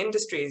caring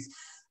industries.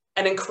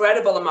 An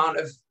incredible amount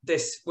of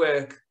this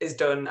work is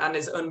done and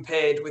is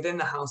unpaid within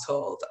the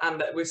household.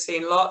 And we've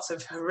seen lots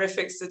of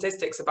horrific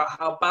statistics about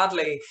how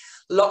badly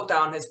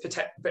lockdown has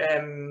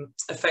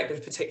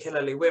affected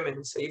particularly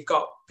women. So you've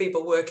got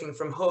people working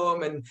from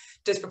home, and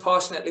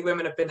disproportionately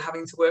women have been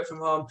having to work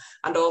from home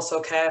and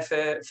also care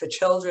for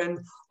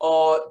children.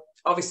 Or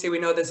obviously we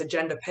know there's a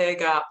gender pay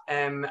gap,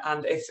 and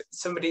if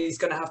somebody's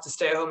going to have to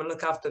stay at home and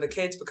look after the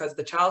kids because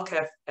the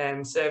childcare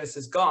service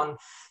is gone,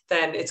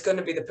 then it's going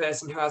to be the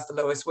person who has the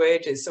lowest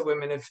wages. So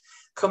women have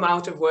come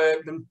out of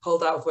work and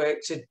pulled out of work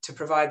to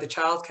provide the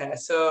childcare.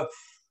 So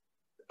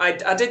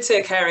I did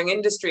say caring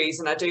industries,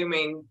 and I do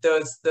mean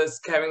those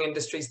caring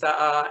industries that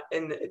are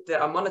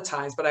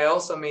monetized, but I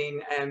also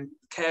mean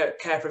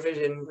care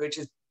provision, which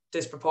is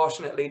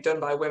disproportionately done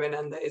by women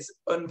and that is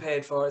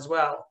unpaid for as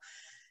well.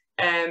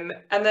 And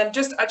then I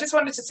just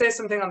wanted to say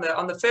something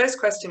on the first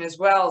question as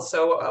well.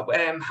 So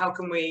how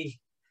can we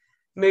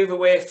move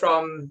away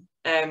from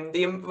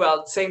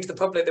saying to the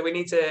public that we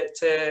need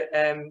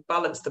to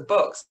balance the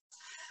books?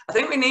 I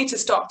think we need to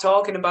stop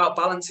talking about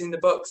balancing the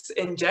books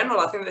in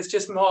general. I think there's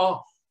just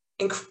more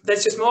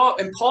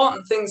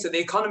important things that the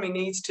economy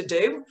needs to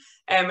do.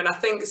 And I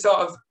think sort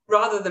of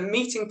rather than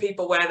meeting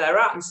people where they're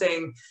at and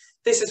saying,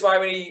 this is why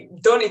we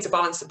don't need to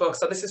balance the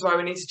books, or this is why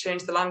we need to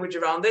change the language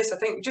around this, I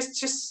think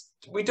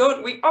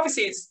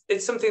obviously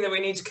it's something that we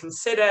need to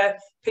consider.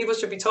 People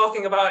should be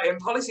talking about it in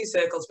policy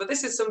circles, but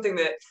this is something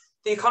that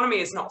the economy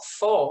is not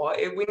for.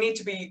 We need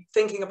to be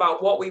thinking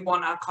about what we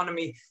want our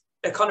economy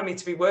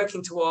to be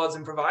working towards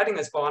and providing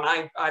us for.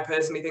 And I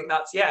personally think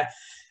that's, yeah,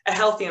 a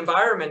healthy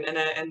environment and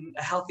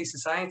a healthy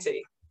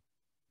society.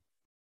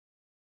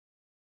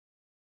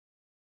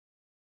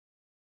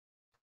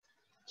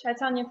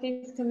 Chaitanya,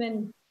 please come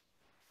in.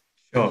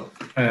 Sure.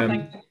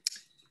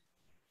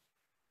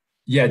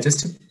 Yeah, just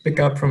to pick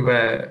up from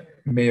where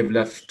Maeve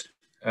left,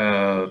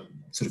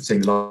 sort of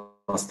saying the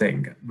last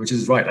thing, which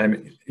is right. I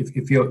mean,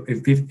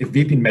 if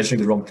we've been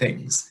measuring the wrong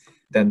things,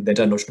 then the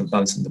entire notion of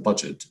balance in the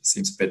budget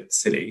seems a bit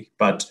silly.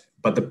 But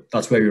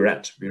that's where we're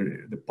at.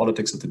 The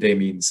politics of the day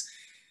means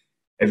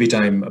every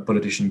time a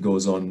politician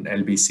goes on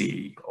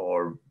LBC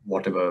or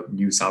whatever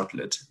news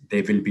outlet,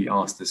 they will be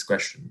asked this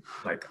question,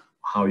 like,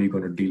 how are you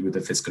going to deal with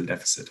the fiscal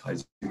deficit? How are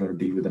you going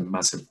to deal with a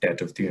massive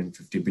debt of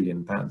 £350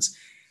 billion?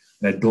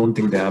 And I don't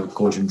think they have a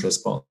cogent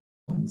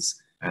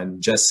response.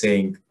 And just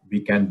saying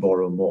we can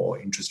borrow more,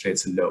 interest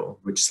rates are low,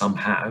 which some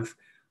have,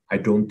 I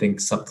don't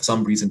think for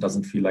some reason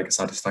doesn't feel like a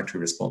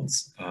satisfactory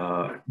response,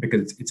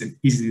 because it's an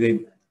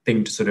easy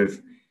thing to sort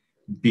of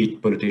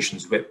beat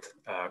politicians with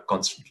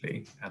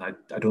constantly. And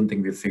I don't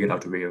think we've figured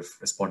out a way of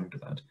responding to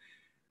that.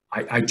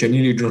 I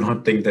genuinely do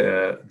not think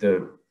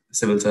the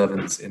civil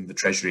servants in the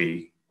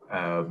Treasury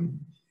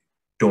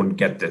don't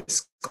get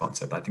this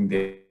concept. I think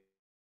they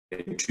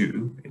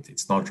do.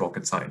 It's not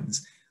rocket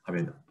science. I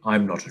mean,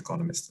 I'm not an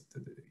economist,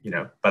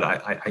 but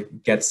I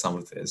get some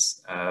of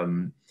this.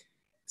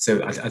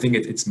 So I think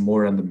it's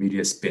more on the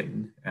media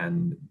spin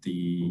and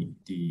the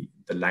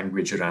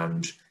language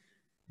around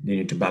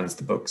needing to balance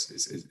the books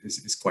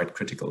is quite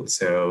critical.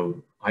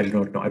 So I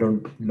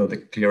don't know the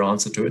clear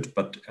answer to it,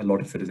 but a lot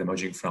of it is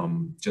emerging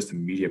from just the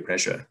media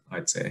pressure,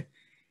 I'd say.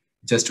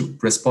 Just to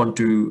respond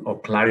to, or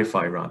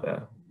clarify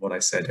rather, what I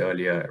said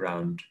earlier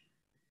around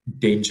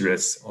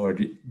dangerous or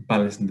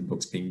balancing the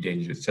books being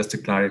dangerous. Just to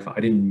clarify, I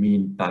didn't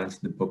mean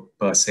balancing the book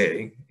per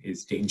se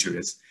is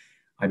dangerous.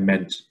 I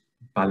meant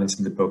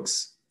balancing the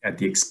books at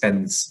the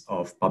expense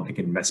of public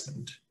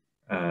investment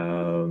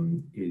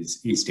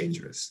is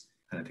dangerous.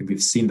 And I think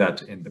we've seen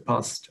that in the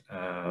past,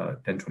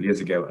 10, 12 years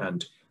ago,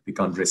 and we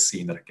can't risk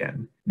seeing that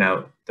again.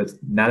 Now, the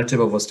narrative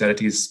of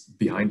austerity is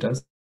behind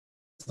us.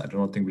 I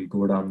don't think we'll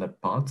go down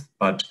that path,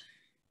 but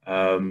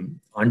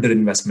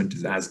underinvestment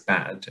is as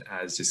bad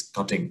as just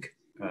cutting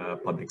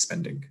public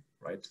spending,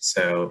 right?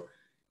 So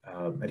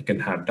it can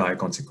have dire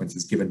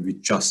consequences, given we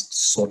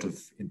just sort of,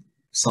 in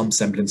some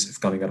semblance of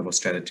coming out of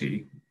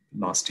austerity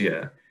last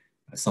year,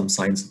 some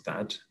signs of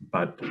that,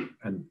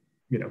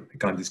 we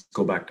can't just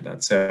go back to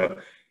that. So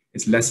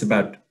it's less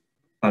about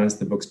balance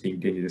the books being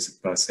dangerous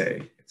per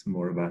se. It's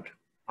more about,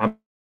 I'm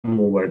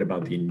more worried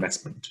about the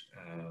investment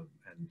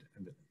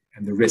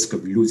and the risk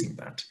of losing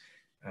that,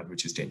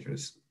 which is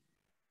dangerous.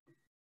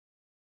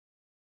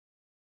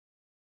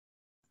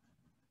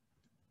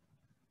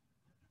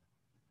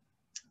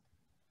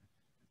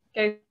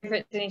 Go for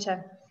it,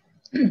 Danisha.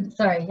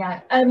 Sorry,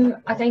 yeah.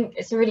 I think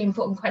it's a really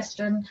important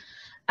question.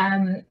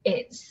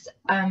 It's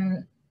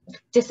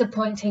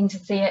disappointing to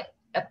see it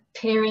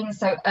appearing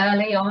so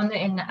early on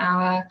in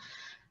our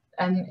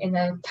in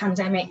the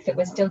pandemic that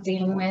we're still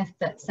dealing with.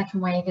 That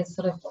second wave is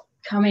sort of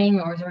coming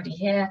or is already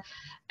here.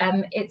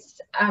 It's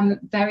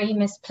very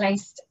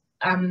misplaced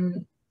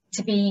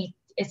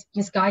it's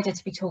misguided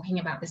to be talking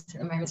about this at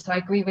the moment. So I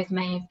agree with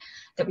Maeve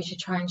that we should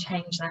try and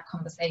change that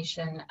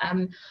conversation.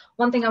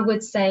 One thing I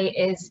would say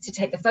is to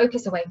take the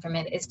focus away from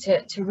it is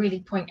to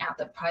really point out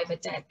that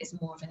private debt is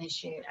more of an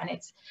issue, and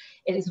it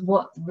is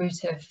what the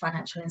root of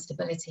financial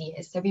instability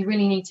is. So we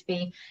really need to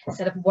be,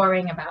 instead of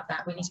worrying about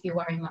that, we need to be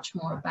worrying much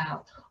more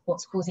about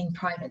what's causing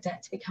private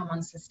debt to become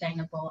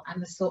unsustainable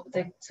and the sort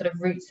of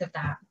roots of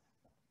that.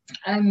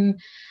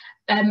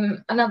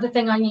 Another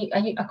thing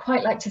I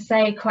quite like to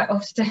say quite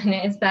often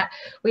is that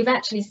we've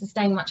actually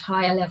sustained much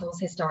higher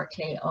levels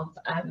historically of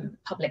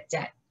public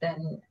debt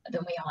than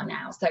we are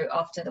now. So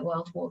after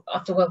World War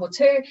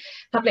II,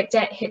 public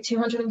debt hit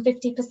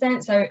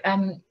 250%. So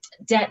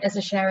debt as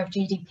a share of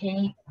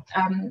GDP,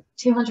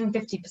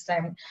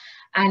 250%.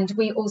 And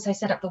we also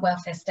set up the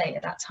welfare state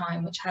at that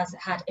time, which has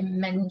had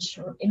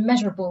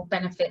immeasurable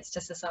benefits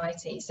to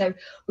society. So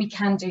we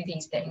can do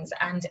these things,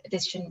 and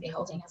this shouldn't be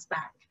holding us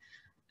back.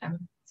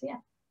 So yeah.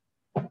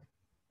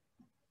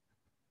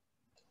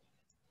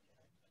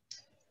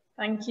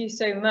 Thank you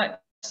so much.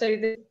 So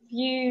the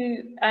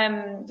view,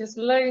 there's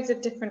loads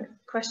of different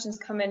questions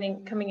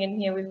coming in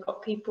here. We've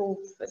got people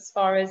as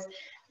far as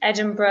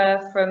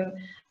Edinburgh, from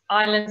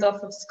islands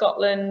off of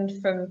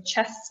Scotland, from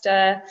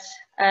Chester,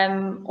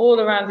 all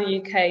around the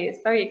UK.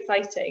 It's very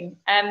exciting.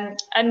 And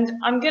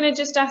I'm going to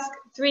just ask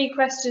 3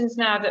 questions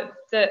now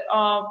that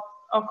are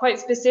quite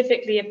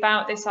specifically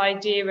about this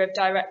idea of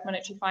direct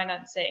monetary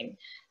financing,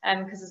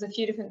 because there's a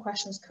few different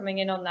questions coming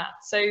in on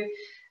that.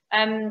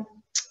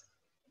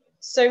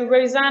 So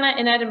Rosanna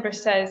in Edinburgh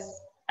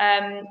says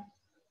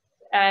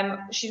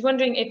she's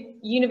wondering if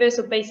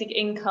universal basic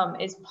income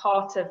is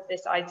part of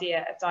this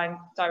idea of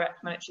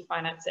direct monetary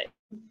financing.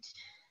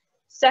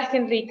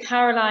 Secondly,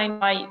 Caroline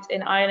White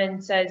in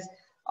Ireland says,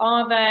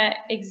 are there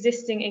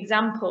existing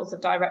examples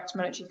of direct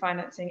monetary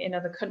financing in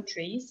other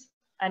countries?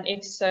 And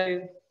if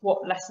so,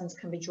 what lessons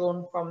can be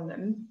drawn from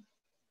them?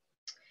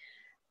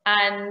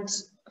 And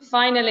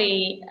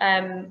finally,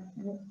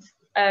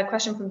 a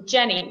question from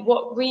Jenny.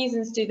 What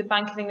reasons do the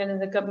Bank of England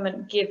and the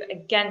government give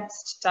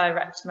against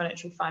direct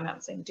monetary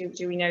financing?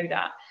 Do we know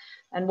that?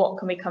 And what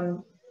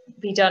can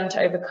be done to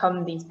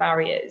overcome these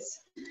barriers?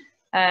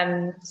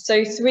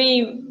 So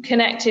 3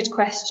 connected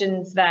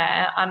questions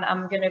there, and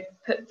I'm going to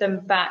put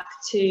them back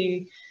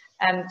to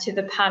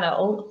the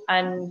panel.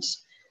 And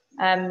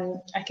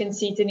I can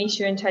see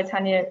Danisha and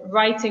Chaitanya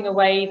writing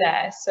away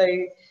there. So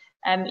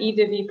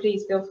either of you,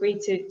 please feel free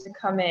to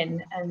come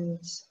in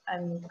and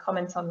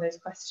comment on those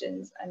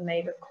questions, and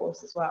Maeve, of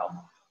course, as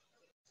well.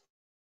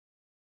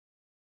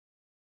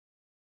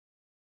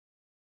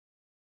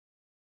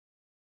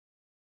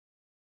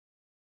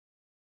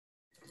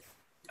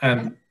 Go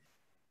ahead,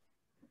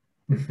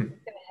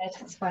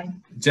 that's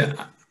fine.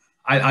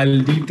 I'll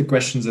leave the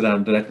questions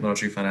around direct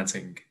monetary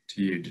financing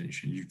to you,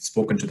 Danisha. You've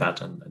spoken to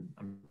that, and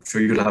I'm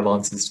sure you'll have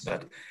answers to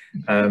that.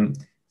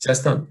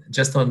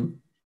 Just on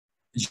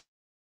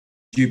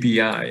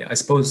UBI, I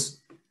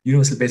suppose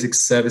universal basic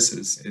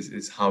services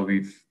is how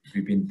we've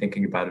been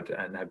thinking about it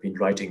and have been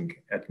writing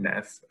at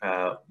NEF.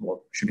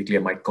 Well, should be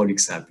clear, my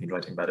colleagues have been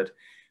writing about it.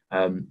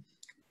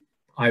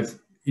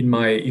 In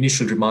my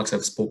initial remarks,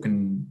 I've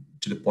spoken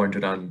to the point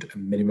around a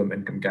minimum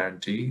income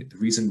guarantee. The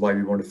reason why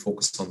we want to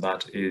focus on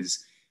that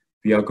is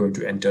we are going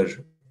to enter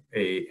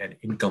an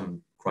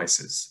income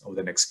crisis over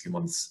the next few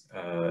months,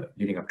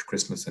 leading up to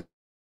Christmas and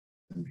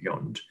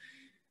beyond.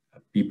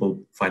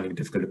 People finding it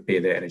difficult to pay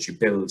their energy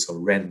bills or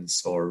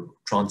rents or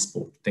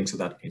transport, things of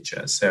that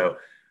nature. So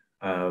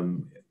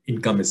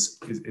income is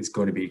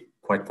going to be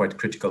quite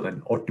critical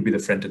and ought to be the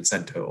front and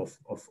center of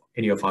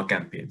any of our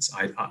campaigns,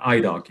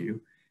 I'd argue.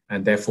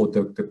 And therefore,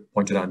 the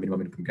point around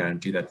minimum income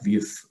guarantee that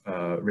we've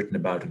written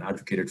about and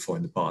advocated for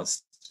in the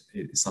past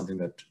is something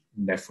that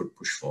NEF would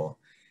push for.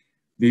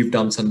 We've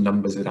done some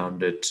numbers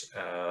around it.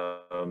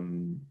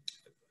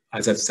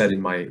 As I've said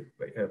in my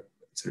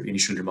sort of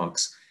initial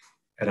remarks,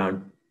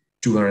 around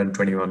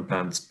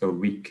 £221 per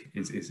week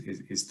is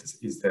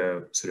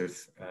the sort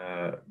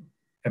of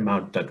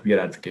amount that we are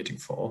advocating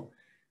for.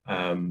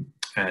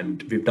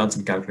 And we've done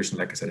some calculation,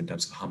 like I said, in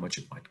terms of how much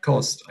it might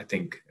cost. I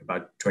think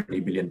about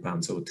 £20 billion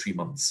over 3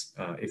 months,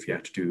 if you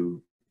had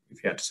to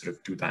sort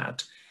of do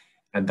that.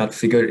 And that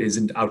figure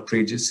isn't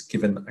outrageous,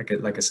 given,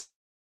 like I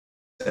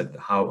said,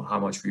 how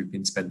much we've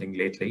been spending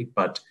lately.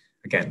 But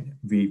again,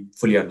 we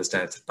fully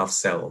understand it's a tough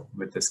sell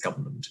with this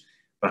government.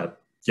 But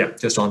yeah,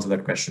 just to answer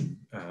that question,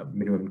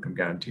 minimum income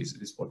guarantees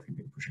is what we've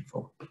been pushing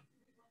for.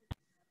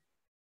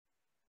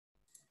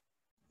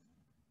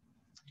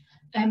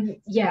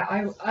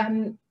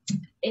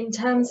 In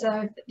terms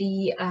of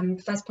the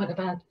first point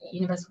about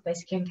universal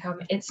basic income,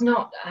 it's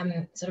not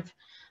it's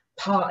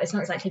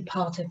not exactly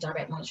part of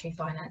direct monetary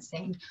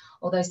financing,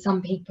 although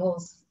some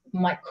people's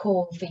might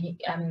call for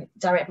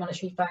direct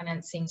monetary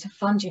financing to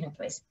fund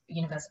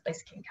universal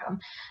basic income.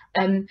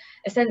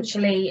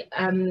 Essentially,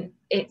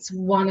 it's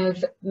one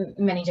of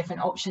many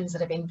different options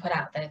that are being put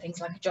out there, things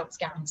like a jobs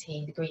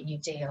guarantee, the Green New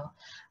Deal,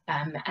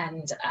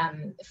 and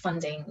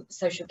funding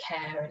social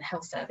care and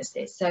health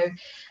services. So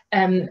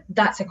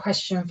that's a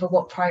question for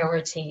what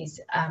priorities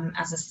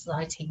as a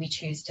society we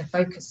choose to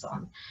focus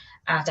on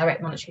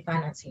direct monetary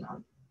financing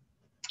on.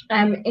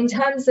 In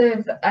terms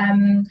of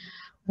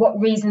what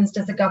reasons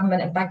does the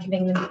government and Bank of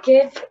England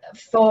give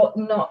for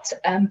not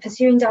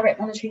pursuing direct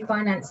monetary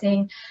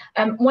financing?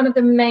 One of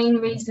the main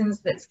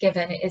reasons that's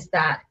given is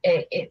that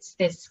it's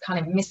this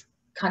kind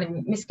of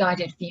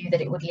misguided view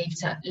that it would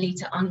lead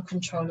to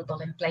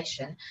uncontrollable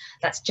inflation.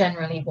 That's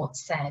generally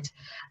what's said,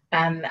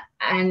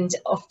 and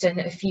often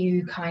a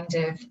few kind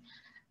of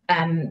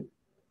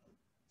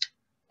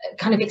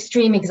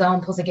extreme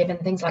examples are given,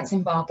 things like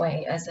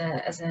Zimbabwe as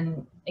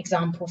an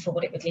example for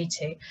what it would lead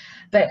to,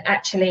 but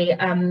actually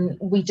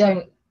we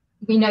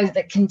know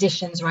that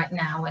conditions right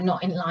now are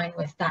not in line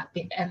with that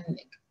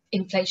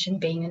inflation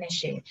being an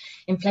issue.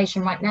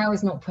 Inflation right now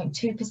is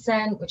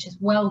 0.2%, which is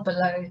well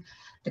below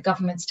the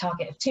government's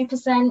target of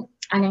 2%,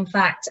 and in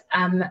fact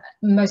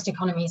most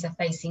economies are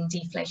facing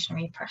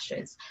deflationary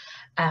pressures,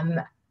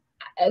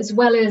 as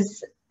well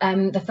as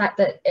the fact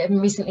that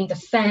recently the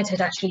Fed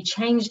had actually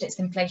changed its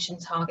inflation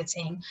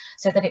targeting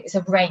so that it was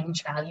a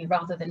range value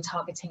rather than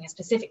targeting a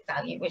specific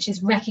value, which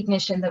is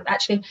recognition that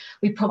actually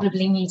we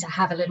probably need to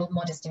have a little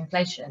modest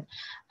inflation.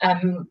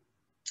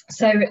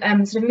 So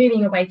sort of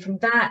moving away from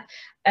that,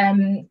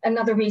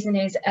 another reason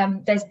is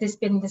there's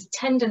been this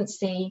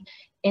tendency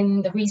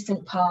in the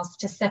recent past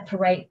to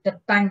separate the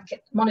bank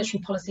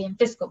monetary policy and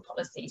fiscal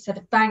policy. So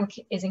the bank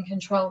is in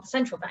control, the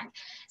central bank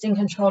is in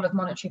control of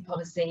monetary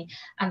policy,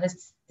 and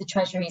the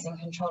Treasury is in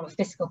control of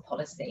fiscal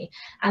policy.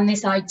 And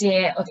this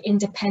idea of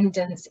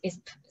independence is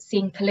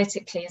seen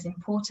politically as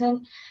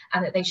important,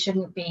 and that they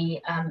shouldn't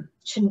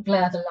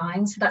blur the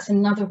lines. So that's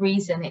another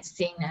reason it's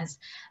seen as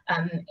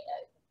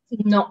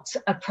not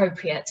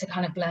appropriate to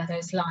kind of blur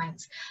those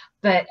lines.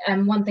 But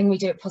one thing we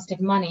do at Positive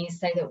Money is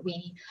say that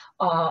we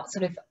are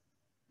sort of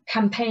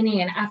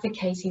campaigning and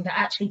advocating for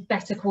actually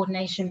better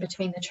coordination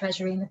between the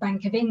Treasury and the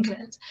Bank of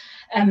England,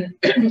 and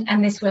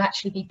this will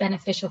actually be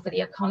beneficial for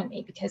the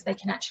economy because they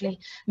can actually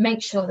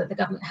make sure that the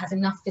government has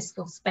enough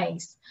fiscal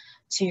space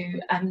to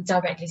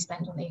directly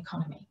spend on the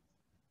economy.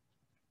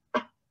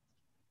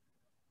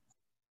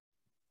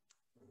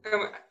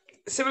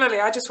 Similarly,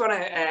 I just want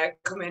to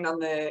come in on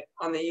the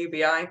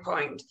UBI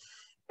point.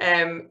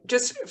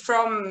 Just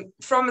from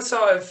a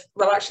sort of,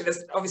 well, actually,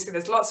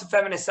 there's lots of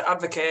feminists that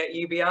advocate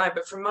UBI,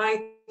 but from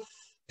my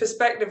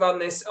perspective on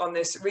this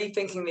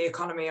rethinking the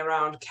economy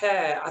around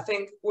care, I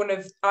think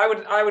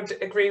I would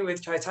agree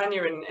with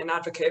Chaitanya and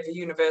advocate for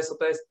universal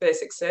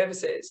basic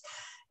services,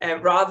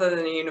 rather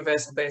than a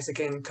universal basic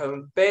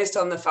income, based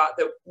on the fact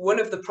that one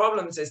of the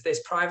problems is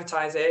this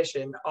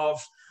privatization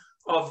of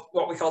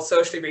what we call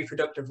socially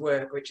reproductive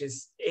work, which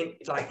is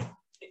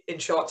in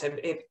short term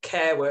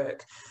care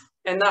work.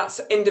 And that's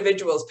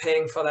individuals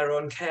paying for their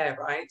own care,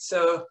 right?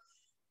 So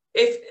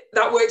if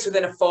that works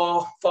within a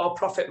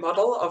for-profit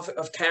model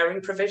of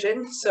caring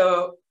provision,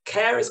 so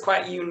care is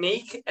quite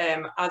unique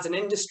as an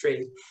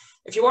industry.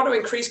 If you want to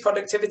increase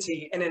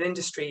productivity in an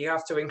industry, you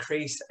have to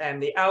increase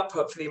the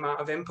output for the amount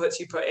of inputs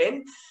you put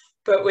in.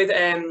 But with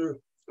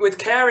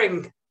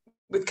caring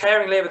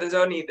labour, there's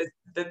only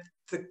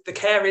the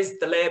care is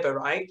the labour,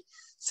 right?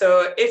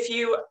 So if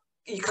you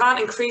can't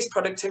increase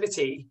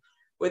productivity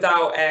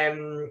without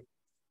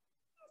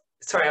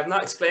sorry, I've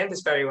not explained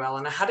this very well,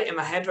 and I had it in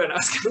my head when I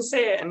was going to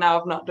say it, and now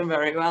I've not done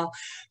very well.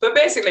 But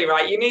basically,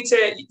 right, you need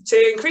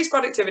to increase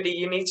productivity,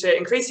 you need to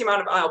increase the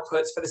amount of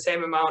outputs for the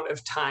same amount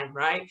of time,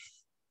 right?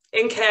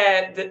 In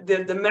care,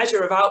 the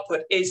measure of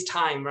output is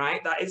time,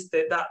 right? That is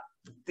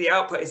the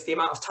output is the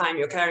amount of time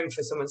you're caring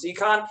for someone. So you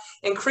can't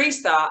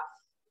increase that.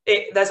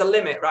 There's a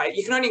limit, right?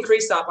 You can only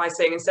increase that by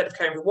saying, instead of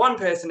caring for one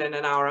person in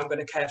an hour, I'm going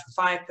to care for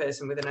 5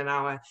 people within an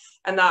hour,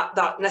 and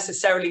that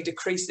necessarily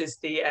decreases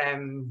the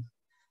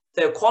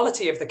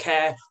quality of the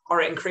care,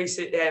 or it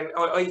increases,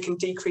 or you can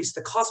decrease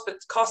the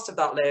cost of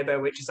that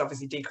labour, which is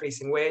obviously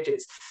decreasing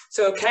wages.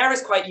 So care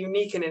is quite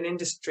unique in an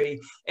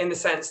industry in the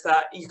sense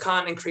that you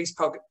can't increase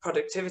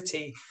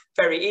productivity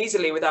very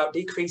easily without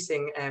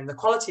decreasing the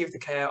quality of the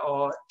care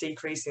or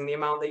decreasing the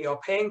amount that you're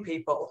paying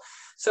people.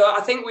 So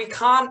I think we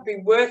can't be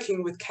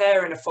working with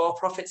care in a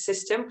for-profit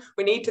system.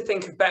 We need to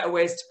think of better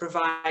ways to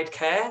provide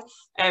care.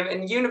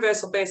 And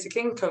universal basic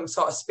income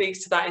sort of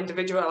speaks to that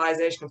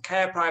individualisation of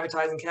care,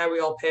 privatising care. We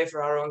all pay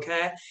for our own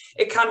care.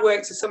 It can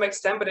work to some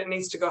extent, but it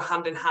needs to go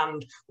hand in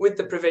hand with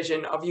the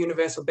provision of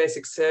universal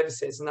basic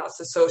services, and that's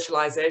the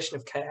socialisation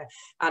of care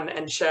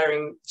and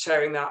sharing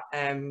that,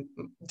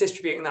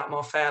 distributing that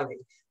more fairly.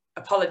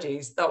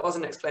 Apologies, that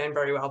wasn't explained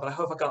very well, but I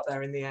hope I got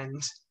there in the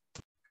end.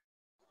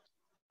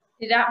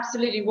 It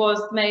absolutely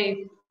was,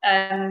 Maeve.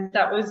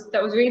 That was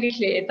really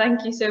clear.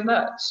 Thank you so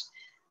much.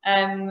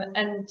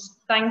 And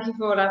thank you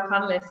for all our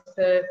panelists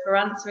for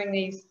answering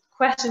these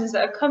questions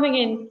that are coming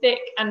in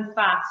thick and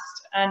fast,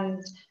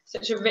 and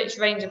such a rich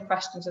range of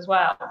questions as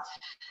well.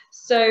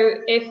 So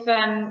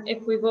if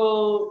we've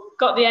all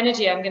got the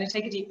energy, I'm going to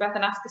take a deep breath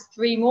and ask us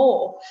 3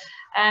 more.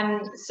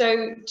 So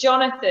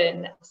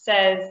Jonathan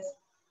says,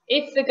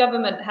 if the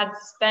government had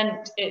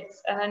spent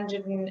its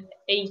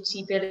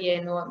 180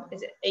 billion, or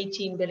is it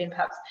 18 billion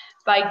perhaps,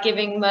 by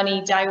giving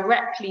money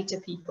directly to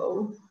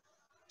people,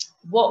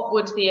 what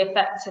would the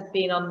effects have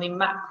been on the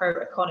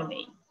macro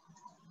economy?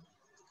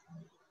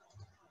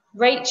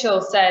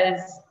 Rachel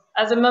says,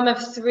 as a mum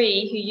of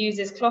 3 who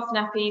uses cloth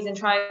nappies and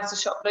tries to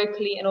shop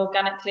locally and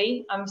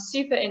organically, I'm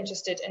super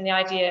interested in the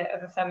idea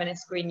of a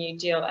feminist Green New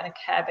Deal and a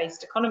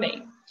care-based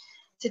economy.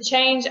 To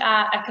change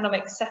our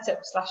economic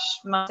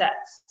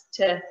setup/mindsets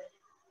to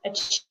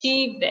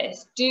achieve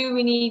this, do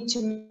we need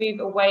to move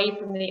away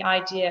from the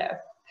idea of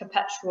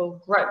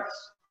perpetual growth?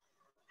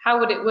 How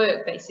would it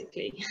work,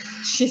 basically?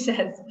 She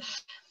says.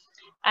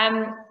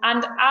 And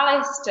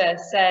Alistair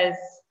says,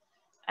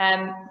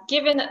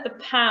 given that the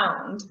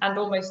pound and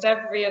almost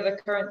every other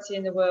currency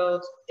in the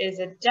world is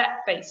a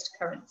debt-based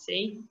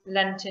currency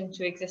lent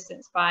into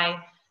existence by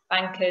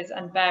bankers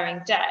and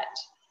bearing debt,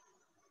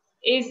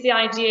 is the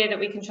idea that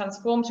we can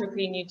transform to a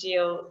Green New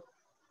Deal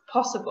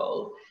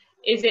possible?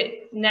 Is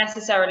it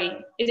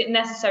necessary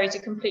to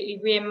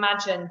completely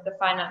reimagine the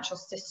financial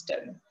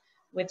system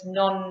with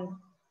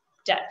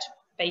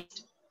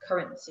non-debt-based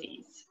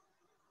currencies?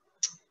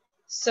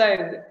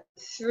 So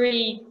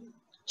 3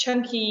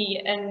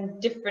 chunky and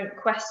different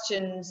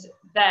questions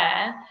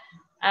there.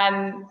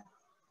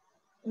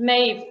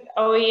 Maeve,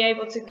 are we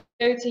able to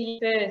go to you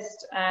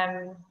first?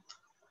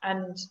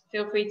 And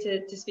feel free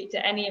to speak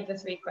to any of the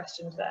 3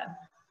 questions there.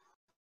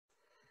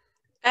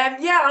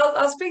 Yeah,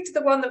 I'll speak to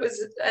the one that was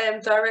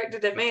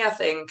directed at me, I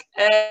think.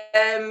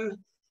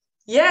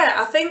 Yeah,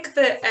 I think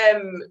that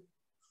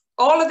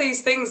all of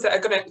these things that are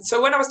going to... So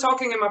when I was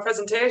talking in my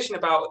presentation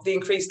about the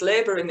increased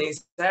labour in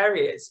these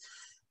areas,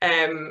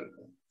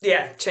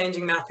 yeah,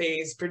 changing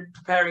nappies,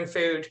 preparing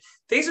food,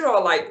 these are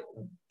all like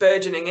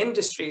burgeoning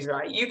industries,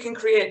 right? You can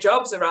create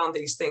jobs around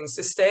these things,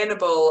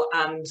 sustainable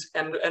and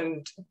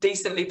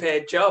decently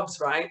paid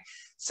jobs, right?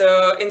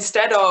 So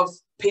instead of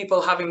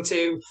people having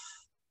to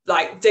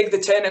like dig the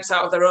turnips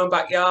out of their own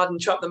backyard and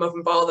chop them up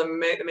and boil them and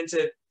make them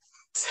into,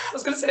 I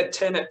was going to say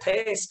turnip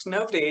paste,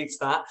 nobody eats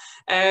that.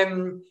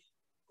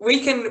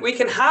 We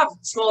can have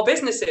small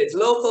businesses,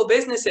 local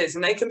businesses,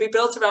 and they can be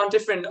built around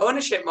different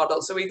ownership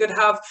models. So we could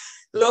have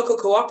local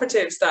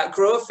cooperatives that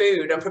grow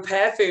food and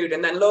prepare food,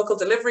 and then local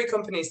delivery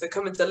companies that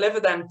come and deliver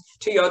them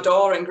to your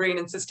door in green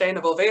and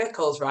sustainable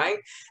vehicles, right?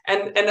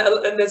 And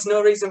there's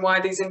no reason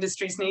why these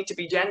industries need to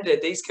be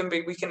gendered.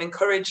 We can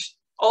encourage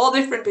all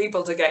different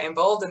people to get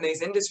involved in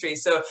these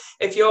industries. So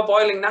if you're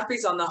boiling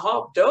nappies on the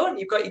hob, don't.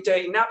 You've got your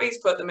dirty nappies,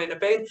 put them in a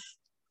bin.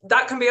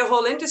 That can be a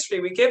whole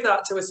industry. We give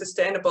that to a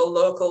sustainable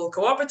local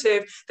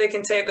cooperative. They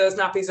can take those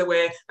nappies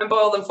away and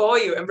boil them for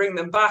you and bring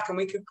them back. And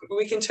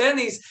we can turn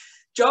these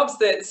jobs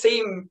that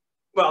seem,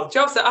 well,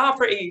 jobs that are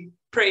pretty,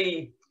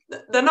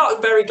 they're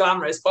not very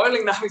glamorous.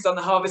 Boiling nappies on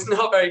the hob is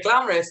not very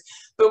glamorous,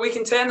 but we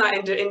can turn that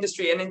into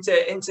industry and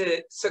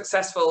into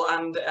successful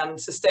and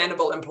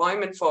sustainable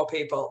employment for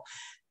people.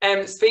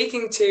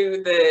 Speaking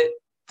to the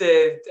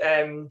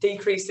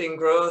decreasing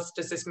growth,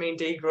 does this mean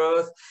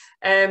degrowth?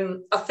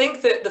 I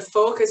think that the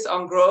focus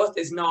on growth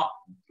is not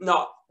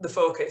the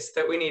focus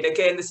that we need.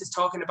 Again, this is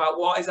talking about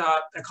what is our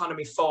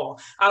economy for.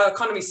 Our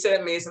economy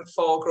certainly isn't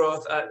for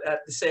growth at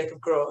the sake of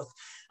growth.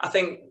 I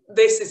think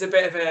this is a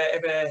bit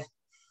of a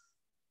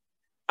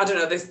I don't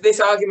know,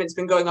 this argument's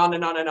been going on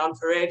and on and on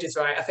for ages,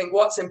 right? I think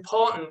what's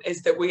important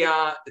is that we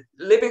are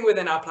living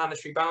within our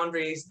planetary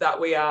boundaries, that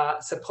we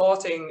are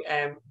supporting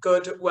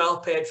good,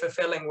 well-paid,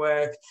 fulfilling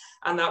work,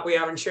 and that we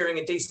are ensuring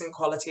a decent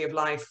quality of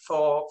life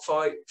for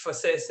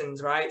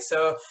citizens, right?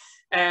 So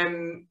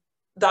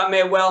that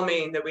may well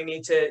mean that we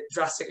need to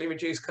drastically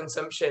reduce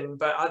consumption,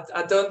 but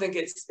I don't think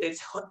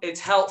it's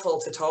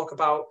helpful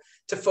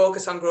to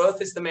focus on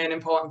growth is the main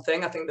important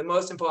thing. I think the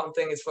most important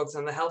thing is focus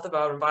on the health of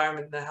our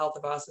environment and the health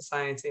of our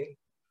society.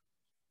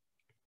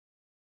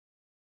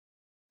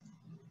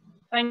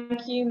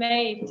 Thank you,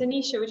 Maeve.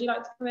 Danisha, would you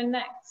like to come in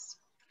next?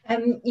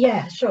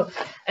 Yeah, sure.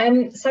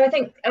 So I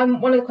think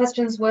one of the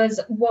questions was,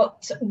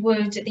 what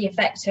would the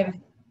effect of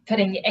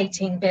putting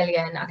 18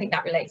 billion, I think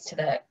that relates to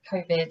the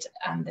COVID,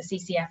 the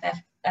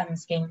CCFF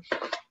scheme,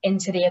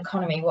 into the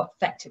economy, what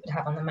effect it would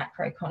have on the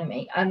macro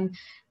economy.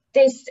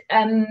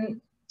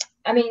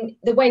 I mean,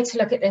 the way to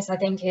look at this, I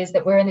think, is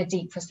that we're in a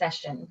deep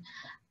recession,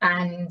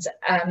 and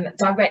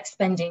direct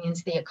spending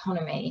into the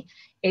economy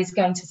is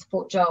going to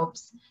support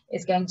jobs,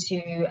 is going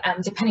to,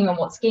 depending on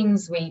what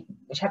schemes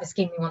whichever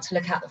scheme we want to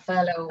look at, the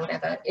furlough or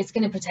whatever, it's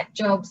going to protect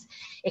jobs.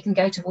 It can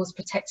go towards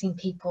protecting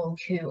people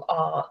who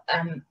are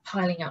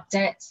piling up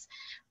debts,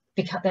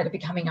 that are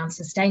becoming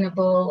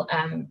unsustainable,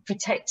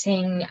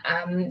 protecting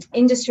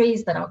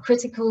industries that are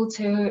critical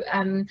to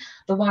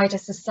the wider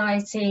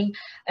society,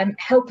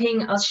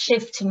 helping us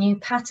shift to new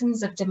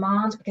patterns of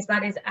demand, because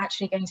that is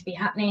actually going to be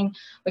happening.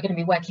 We're going to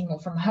be working more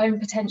from home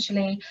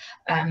potentially.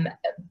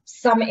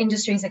 Some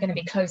industries are going to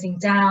be closing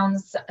down,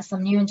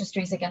 some new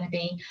industries are going to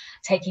be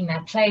taking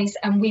their place,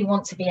 and we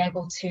want to be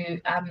able to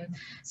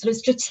sort of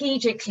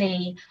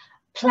strategically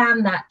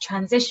plan that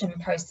transition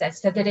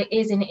process so that it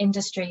is in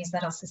industries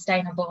that are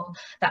sustainable,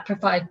 that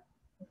provide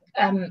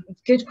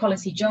good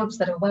quality jobs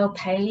that are well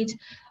paid,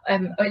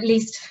 or at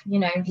least, you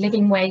know,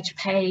 living wage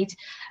paid,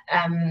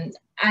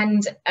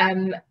 and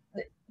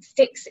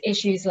fix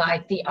issues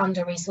like the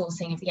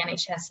under-resourcing of the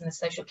NHS and the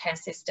social care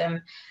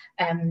system.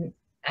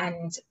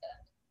 And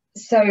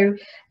so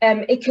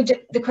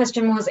the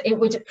question was, it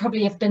would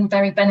probably have been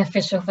very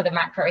beneficial for the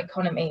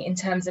macroeconomy in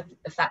terms of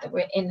the fact that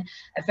we're in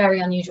a very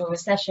unusual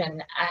recession,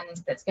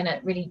 and that's going to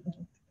really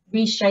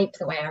reshape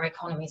the way our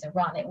economies are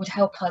run. It would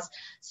help us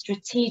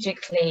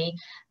strategically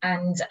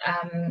and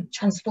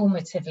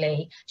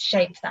transformatively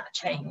shape that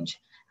change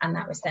and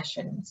that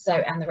recession,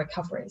 and the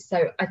recovery.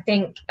 So I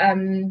think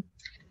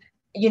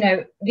you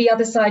know, the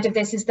other side of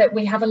this is that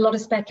we have a lot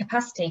of spare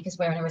capacity because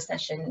we're in a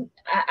recession.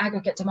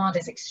 Aggregate demand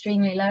is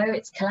extremely low,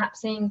 it's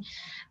collapsing,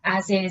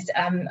 as is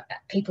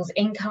people's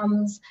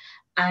incomes,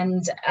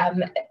 and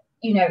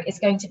you know, it's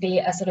going to be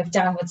a sort of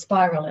downward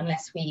spiral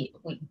unless we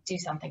do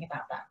something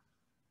about that.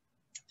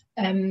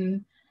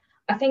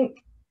 I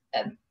think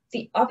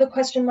the other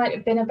question might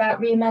have been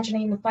about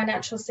reimagining the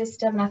financial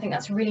system, and I think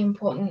that's a really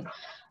important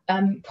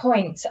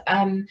point.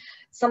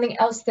 Something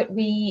else that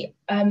we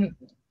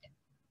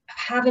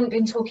haven't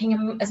been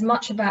talking as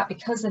much about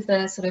because of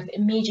the sort of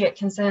immediate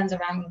concerns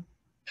around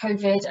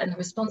COVID and the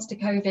response to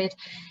COVID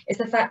is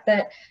the fact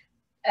that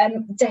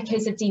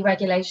decades of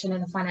deregulation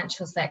in the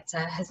financial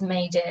sector has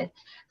made it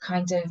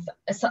kind of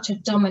such a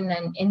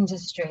dominant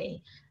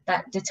industry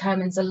that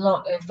determines a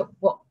lot of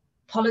what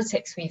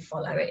politics we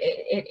follow.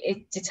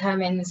 It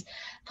determines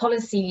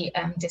policy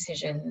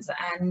decisions,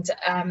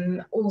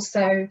 and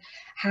also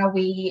how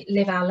we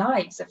live our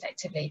lives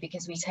effectively,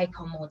 because we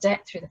take on more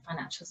debt through the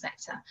financial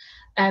sector,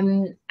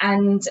 and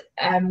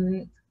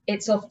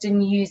it's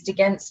often used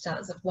against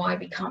us of why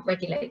we can't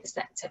regulate the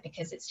sector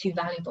because it's too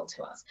valuable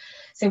to us.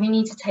 So we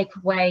need to take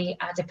away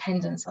our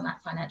dependence on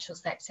that financial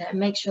sector and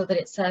make sure that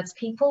it serves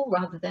people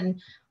rather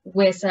than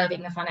we're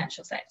serving the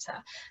financial sector.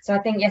 So I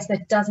think, yes,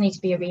 there does need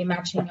to be a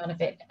reimagining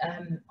of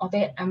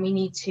it, and we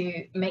need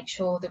to make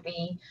sure that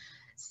we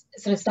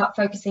sort of start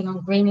focusing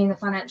on greening the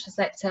financial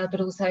sector, but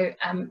also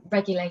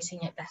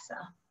regulating it better.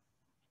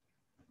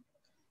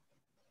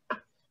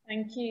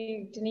 Thank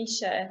you,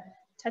 Danisha.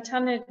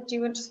 Chaitanya, do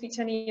you want to speak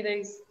to any of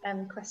those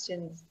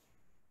questions?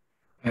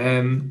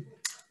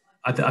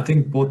 I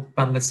think both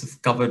panelists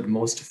have covered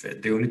most of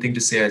it. The only thing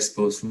to say, I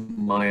suppose,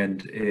 from my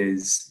end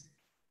is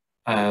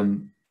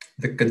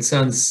the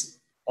concerns,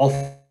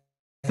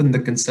 often the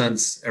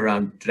concerns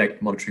around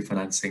direct monetary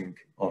financing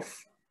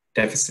of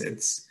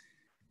deficits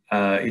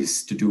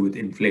is to do with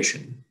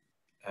inflation.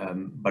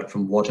 But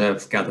from what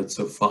I've gathered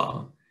so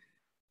far,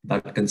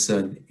 that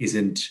concern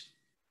isn't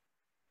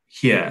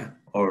here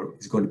or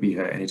is going to be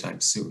here anytime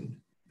soon.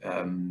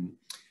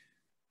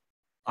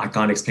 I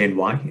can't explain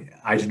why.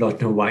 I do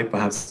not know why.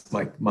 Perhaps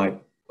my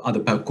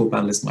other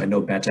co-panelists might know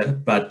better,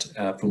 but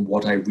from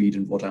what I read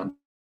and what I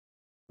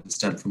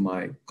understand from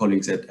my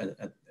colleagues at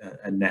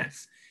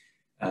NEF,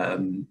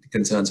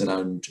 concerns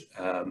around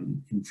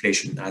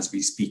inflation as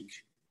we speak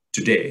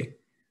today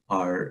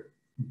are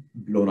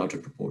blown out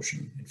of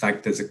proportion. In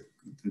fact, there's a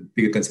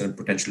bigger concern,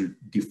 potential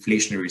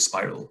deflationary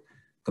spiral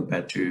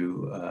compared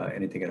to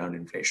anything around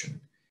inflation.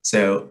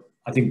 So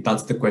I think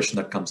that's the question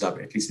that comes up,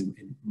 at least in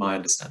my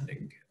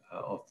understanding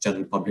of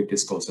general public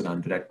discourse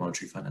around direct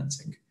monetary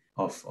financing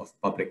of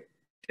public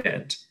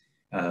debt,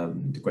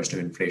 the question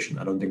of inflation.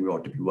 I don't think we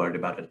ought to be worried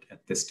about it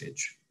at this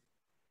stage.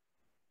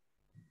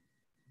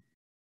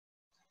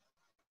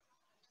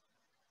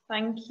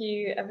 Thank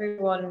you,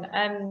 everyone.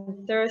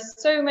 There are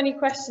so many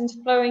questions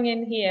flowing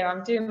in here.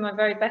 I'm doing my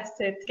very best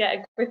to get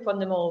a grip on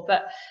them all,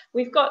 but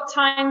we've got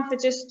time for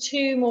just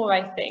two more,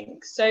 I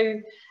think. So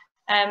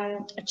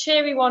a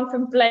cheery one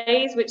from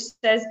Blaze, which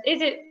says,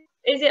 is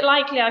it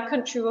likely our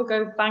country will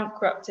go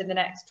bankrupt in the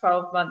next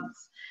 12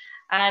 months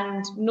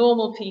and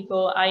normal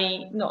people,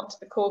 i.e. not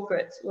the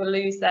corporates, will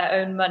lose their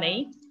own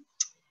money?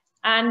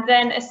 And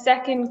then a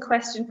second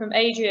question from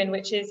Adrian,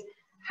 which is,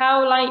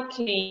 how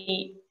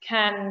likely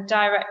can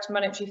direct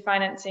monetary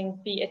financing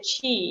be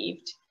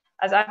achieved,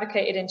 as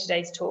advocated in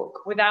today's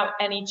talk, without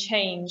any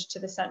change to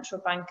the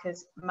central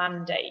banker's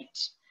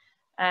mandate?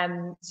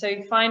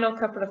 So final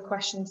couple of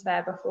questions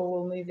there before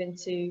we'll move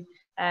into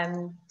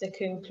the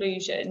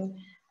conclusion.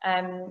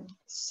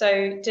 So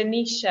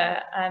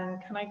Danisha,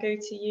 can I go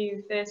to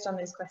you first on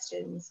those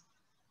questions?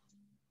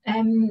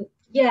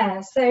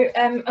 Yeah, so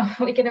are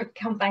we going to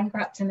become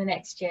bankrupt in the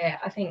next year?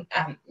 I think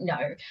no.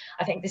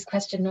 I think this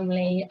question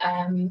normally,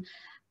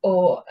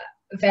 or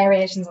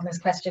variations on this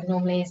question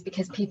normally, is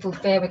because people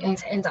fear we're going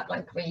to end up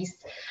like Greece.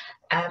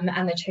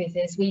 And the truth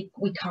is we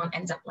can't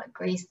end up like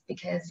Greece,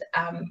 because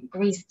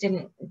Greece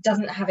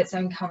doesn't have its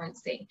own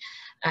currency.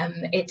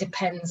 It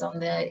depends on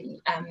the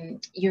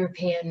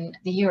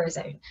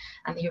Eurozone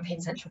and the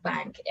European Central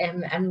Bank,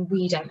 and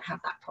we don't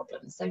have that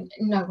problem. So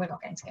no, we're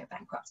not going to go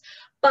bankrupt.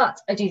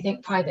 But I do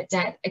think private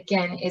debt,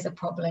 again, is a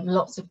problem.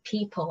 Lots of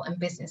people and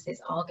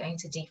businesses are going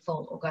to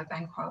default or go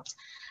bankrupt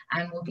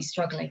and will be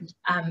struggling,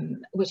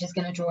 which is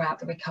going to draw out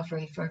the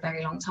recovery for a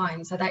very long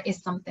time. So that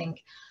is something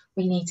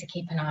we need to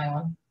keep an eye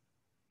on.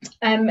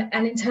 And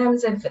in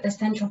terms of the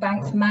central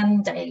bank's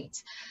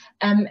mandate,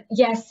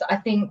 yes, I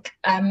think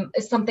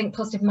it's something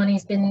Positive Money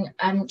has been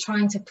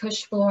trying to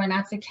push for and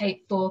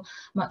advocate for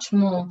much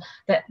more,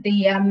 that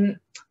the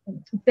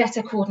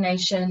better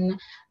coordination,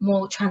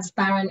 more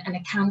transparent and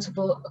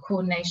accountable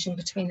coordination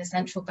between the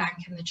central bank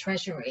and the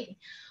Treasury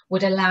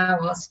would allow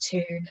us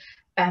to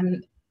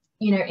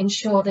you know,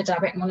 ensure the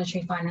direct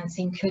monetary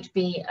financing could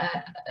be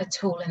a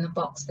tool in the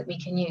box that we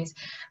can use.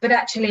 But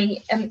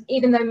actually,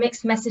 even though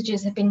mixed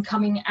messages have been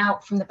coming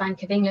out from the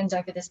Bank of England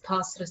over this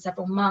past sort of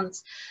several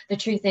months, the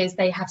truth is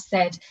they have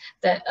said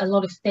that a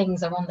lot of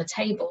things are on the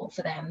table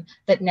for them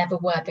that never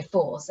were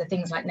before. So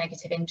things like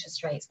negative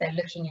interest rates, they're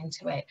looking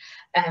into it.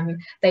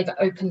 They've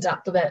opened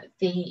up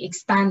the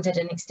expanded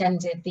and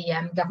extended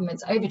the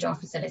government's overdraft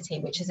facility,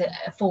 which is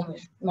a form of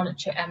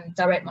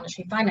direct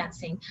monetary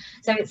financing.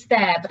 So it's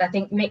there, but I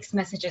think mixed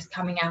messages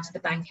coming out of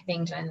the Bank of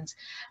England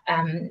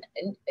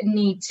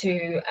need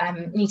to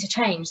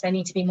change. They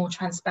need to be more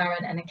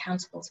transparent and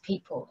accountable to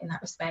people in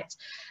that respect.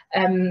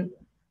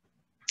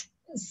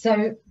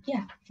 So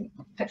yeah,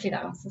 hopefully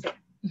that answers it.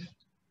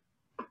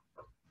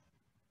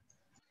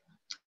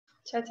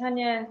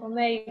 Chaitanya or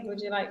Maeve, would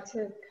you like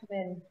to come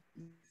in?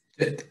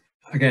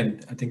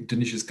 Again, I think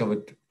Danisha's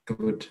covered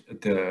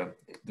the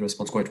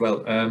response quite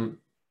well.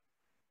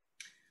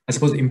 I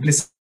suppose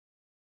implicit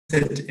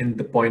in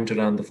the point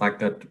around the fact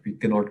that we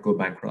cannot go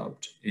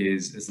bankrupt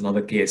is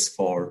another case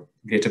for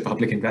greater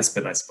public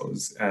investment, I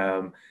suppose,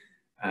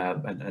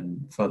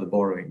 and further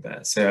borrowing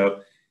there. So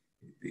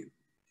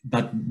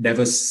that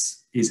never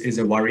is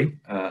a worry,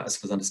 as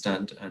far as I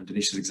understand. And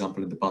Danisha's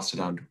example in the past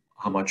around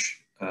how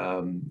much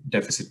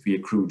deficit we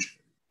accrued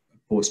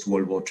post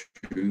World War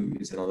II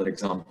is another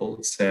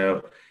example.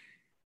 So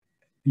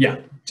yeah,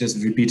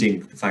 just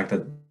repeating the fact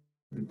that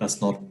that's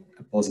not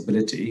a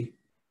possibility,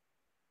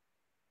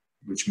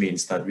 which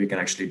means that we can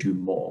actually do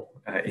more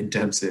in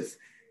terms of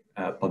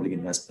public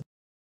investment.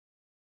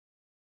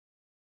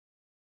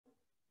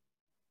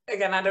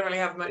 Again, I don't really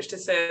have much to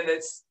say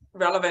that's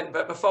relevant,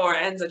 but before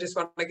it ends, I just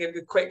want to give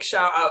a quick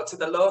shout out to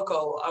the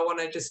local. I want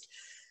to just,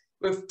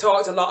 we've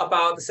talked a lot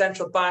about the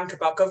central bank,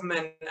 about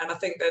government, and I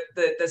think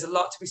that there's a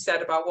lot to be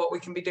said about what we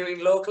can be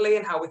doing locally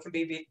and how we can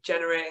be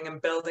generating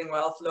and building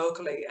wealth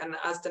locally. And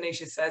as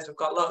Danisha says, we've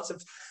got lots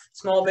of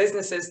small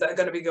businesses that are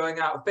going to be going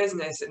out of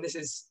business, and this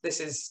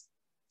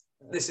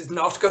is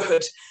not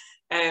good.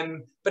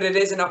 But it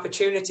is an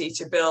opportunity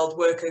to build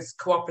workers'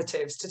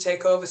 cooperatives, to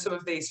take over some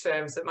of these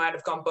firms that might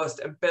have gone bust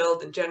and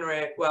build and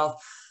generate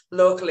wealth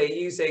locally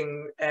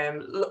using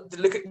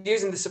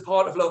the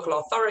support of local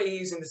authority,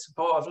 using the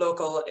support of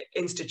local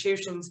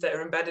institutions that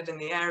are embedded in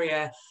the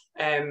area.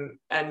 And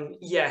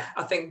yeah,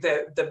 I think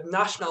that the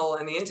national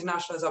and the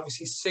international is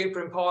obviously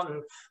super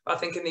important. But I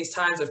think in these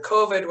times of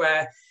COVID,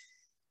 where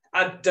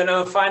I don't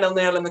know, final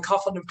nail in the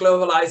coffin of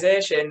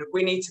globalization,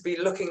 we need to be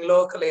looking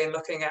locally and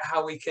looking at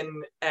how we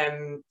can,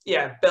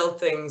 build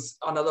things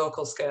on a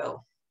local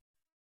scale.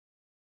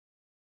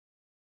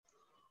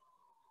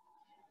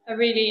 A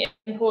really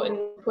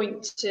important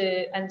point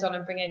to end on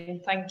and bring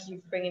in. Thank you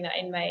for bringing that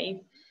in,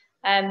 Maeve.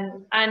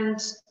 And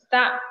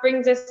that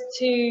brings us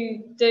to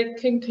the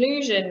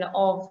conclusion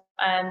of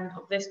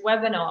this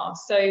webinar.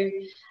 So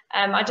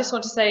I just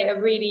want to say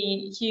a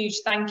really huge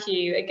thank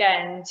you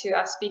again to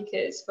our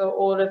speakers for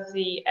all of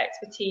the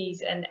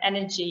expertise and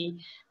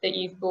energy that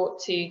you've brought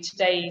to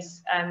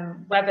today's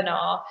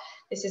webinar.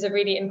 This is a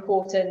really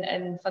important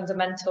and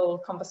fundamental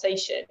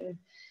conversation.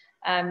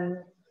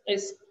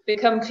 It's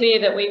become clear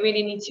that we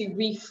really need to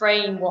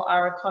reframe what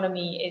our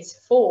economy is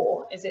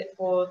for. Is it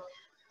for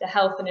the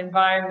health and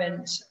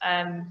environment,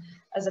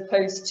 as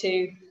opposed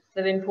to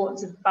the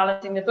importance of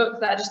balancing the books?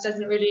 That just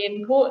isn't really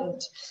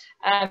important.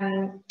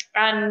 And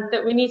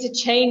that we need to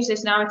change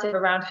this narrative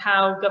around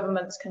how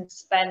governments can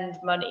spend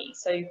money.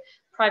 So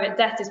private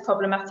debt is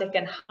problematic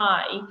and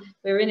high.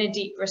 We're in a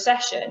deep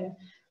recession,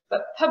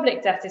 but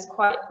public debt is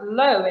quite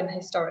low in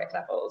historic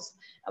levels.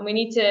 And we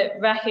need to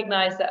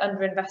recognise that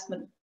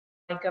underinvestment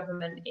by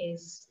government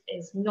is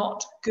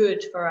not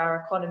good for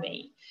our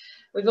economy.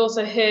 We've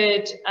also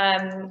heard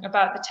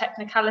about the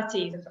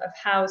technicalities of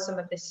how some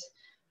of this,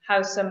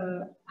 how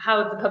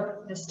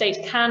the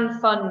state can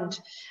fund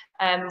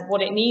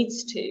what it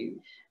needs to.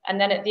 And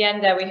then at the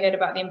end there, we heard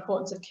about the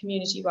importance of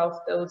community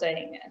wealth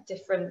building,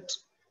 different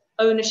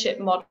ownership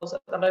models at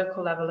the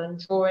local level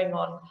and drawing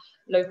on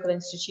local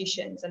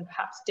institutions and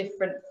perhaps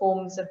different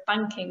forms of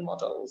banking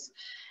models.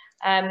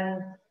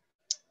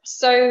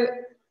 So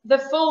The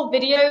full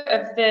video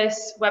of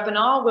this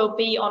webinar will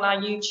be on our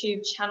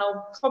YouTube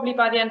channel probably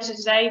by the end of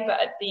today, but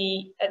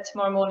at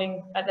tomorrow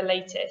morning at the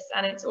latest,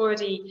 and it's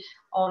already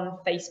on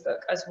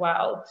Facebook as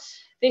well.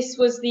 This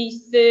was the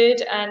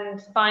third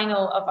and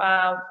final of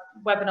our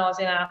webinars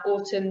in our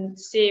autumn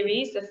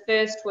series. The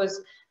first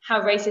was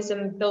how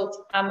racism built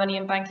our money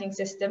and banking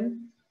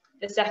system.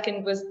 The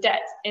second was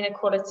debt,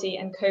 inequality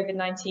and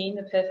COVID-19,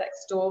 the perfect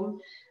storm.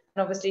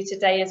 And obviously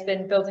today has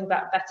been building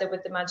back better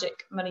with the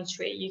magic money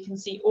tree. You can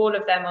see all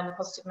of them on the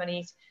Positive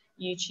Money's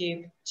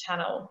YouTube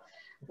channel.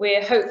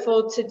 We're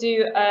hopeful to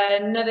do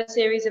another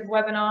series of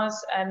webinars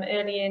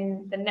early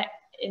in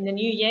the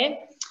new year.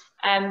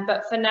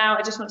 But for now,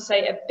 I just want to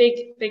say a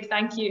big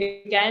thank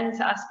you again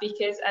to our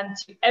speakers and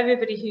to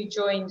everybody who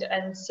joined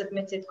and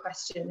submitted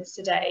questions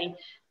today.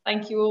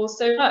 Thank you all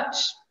so much.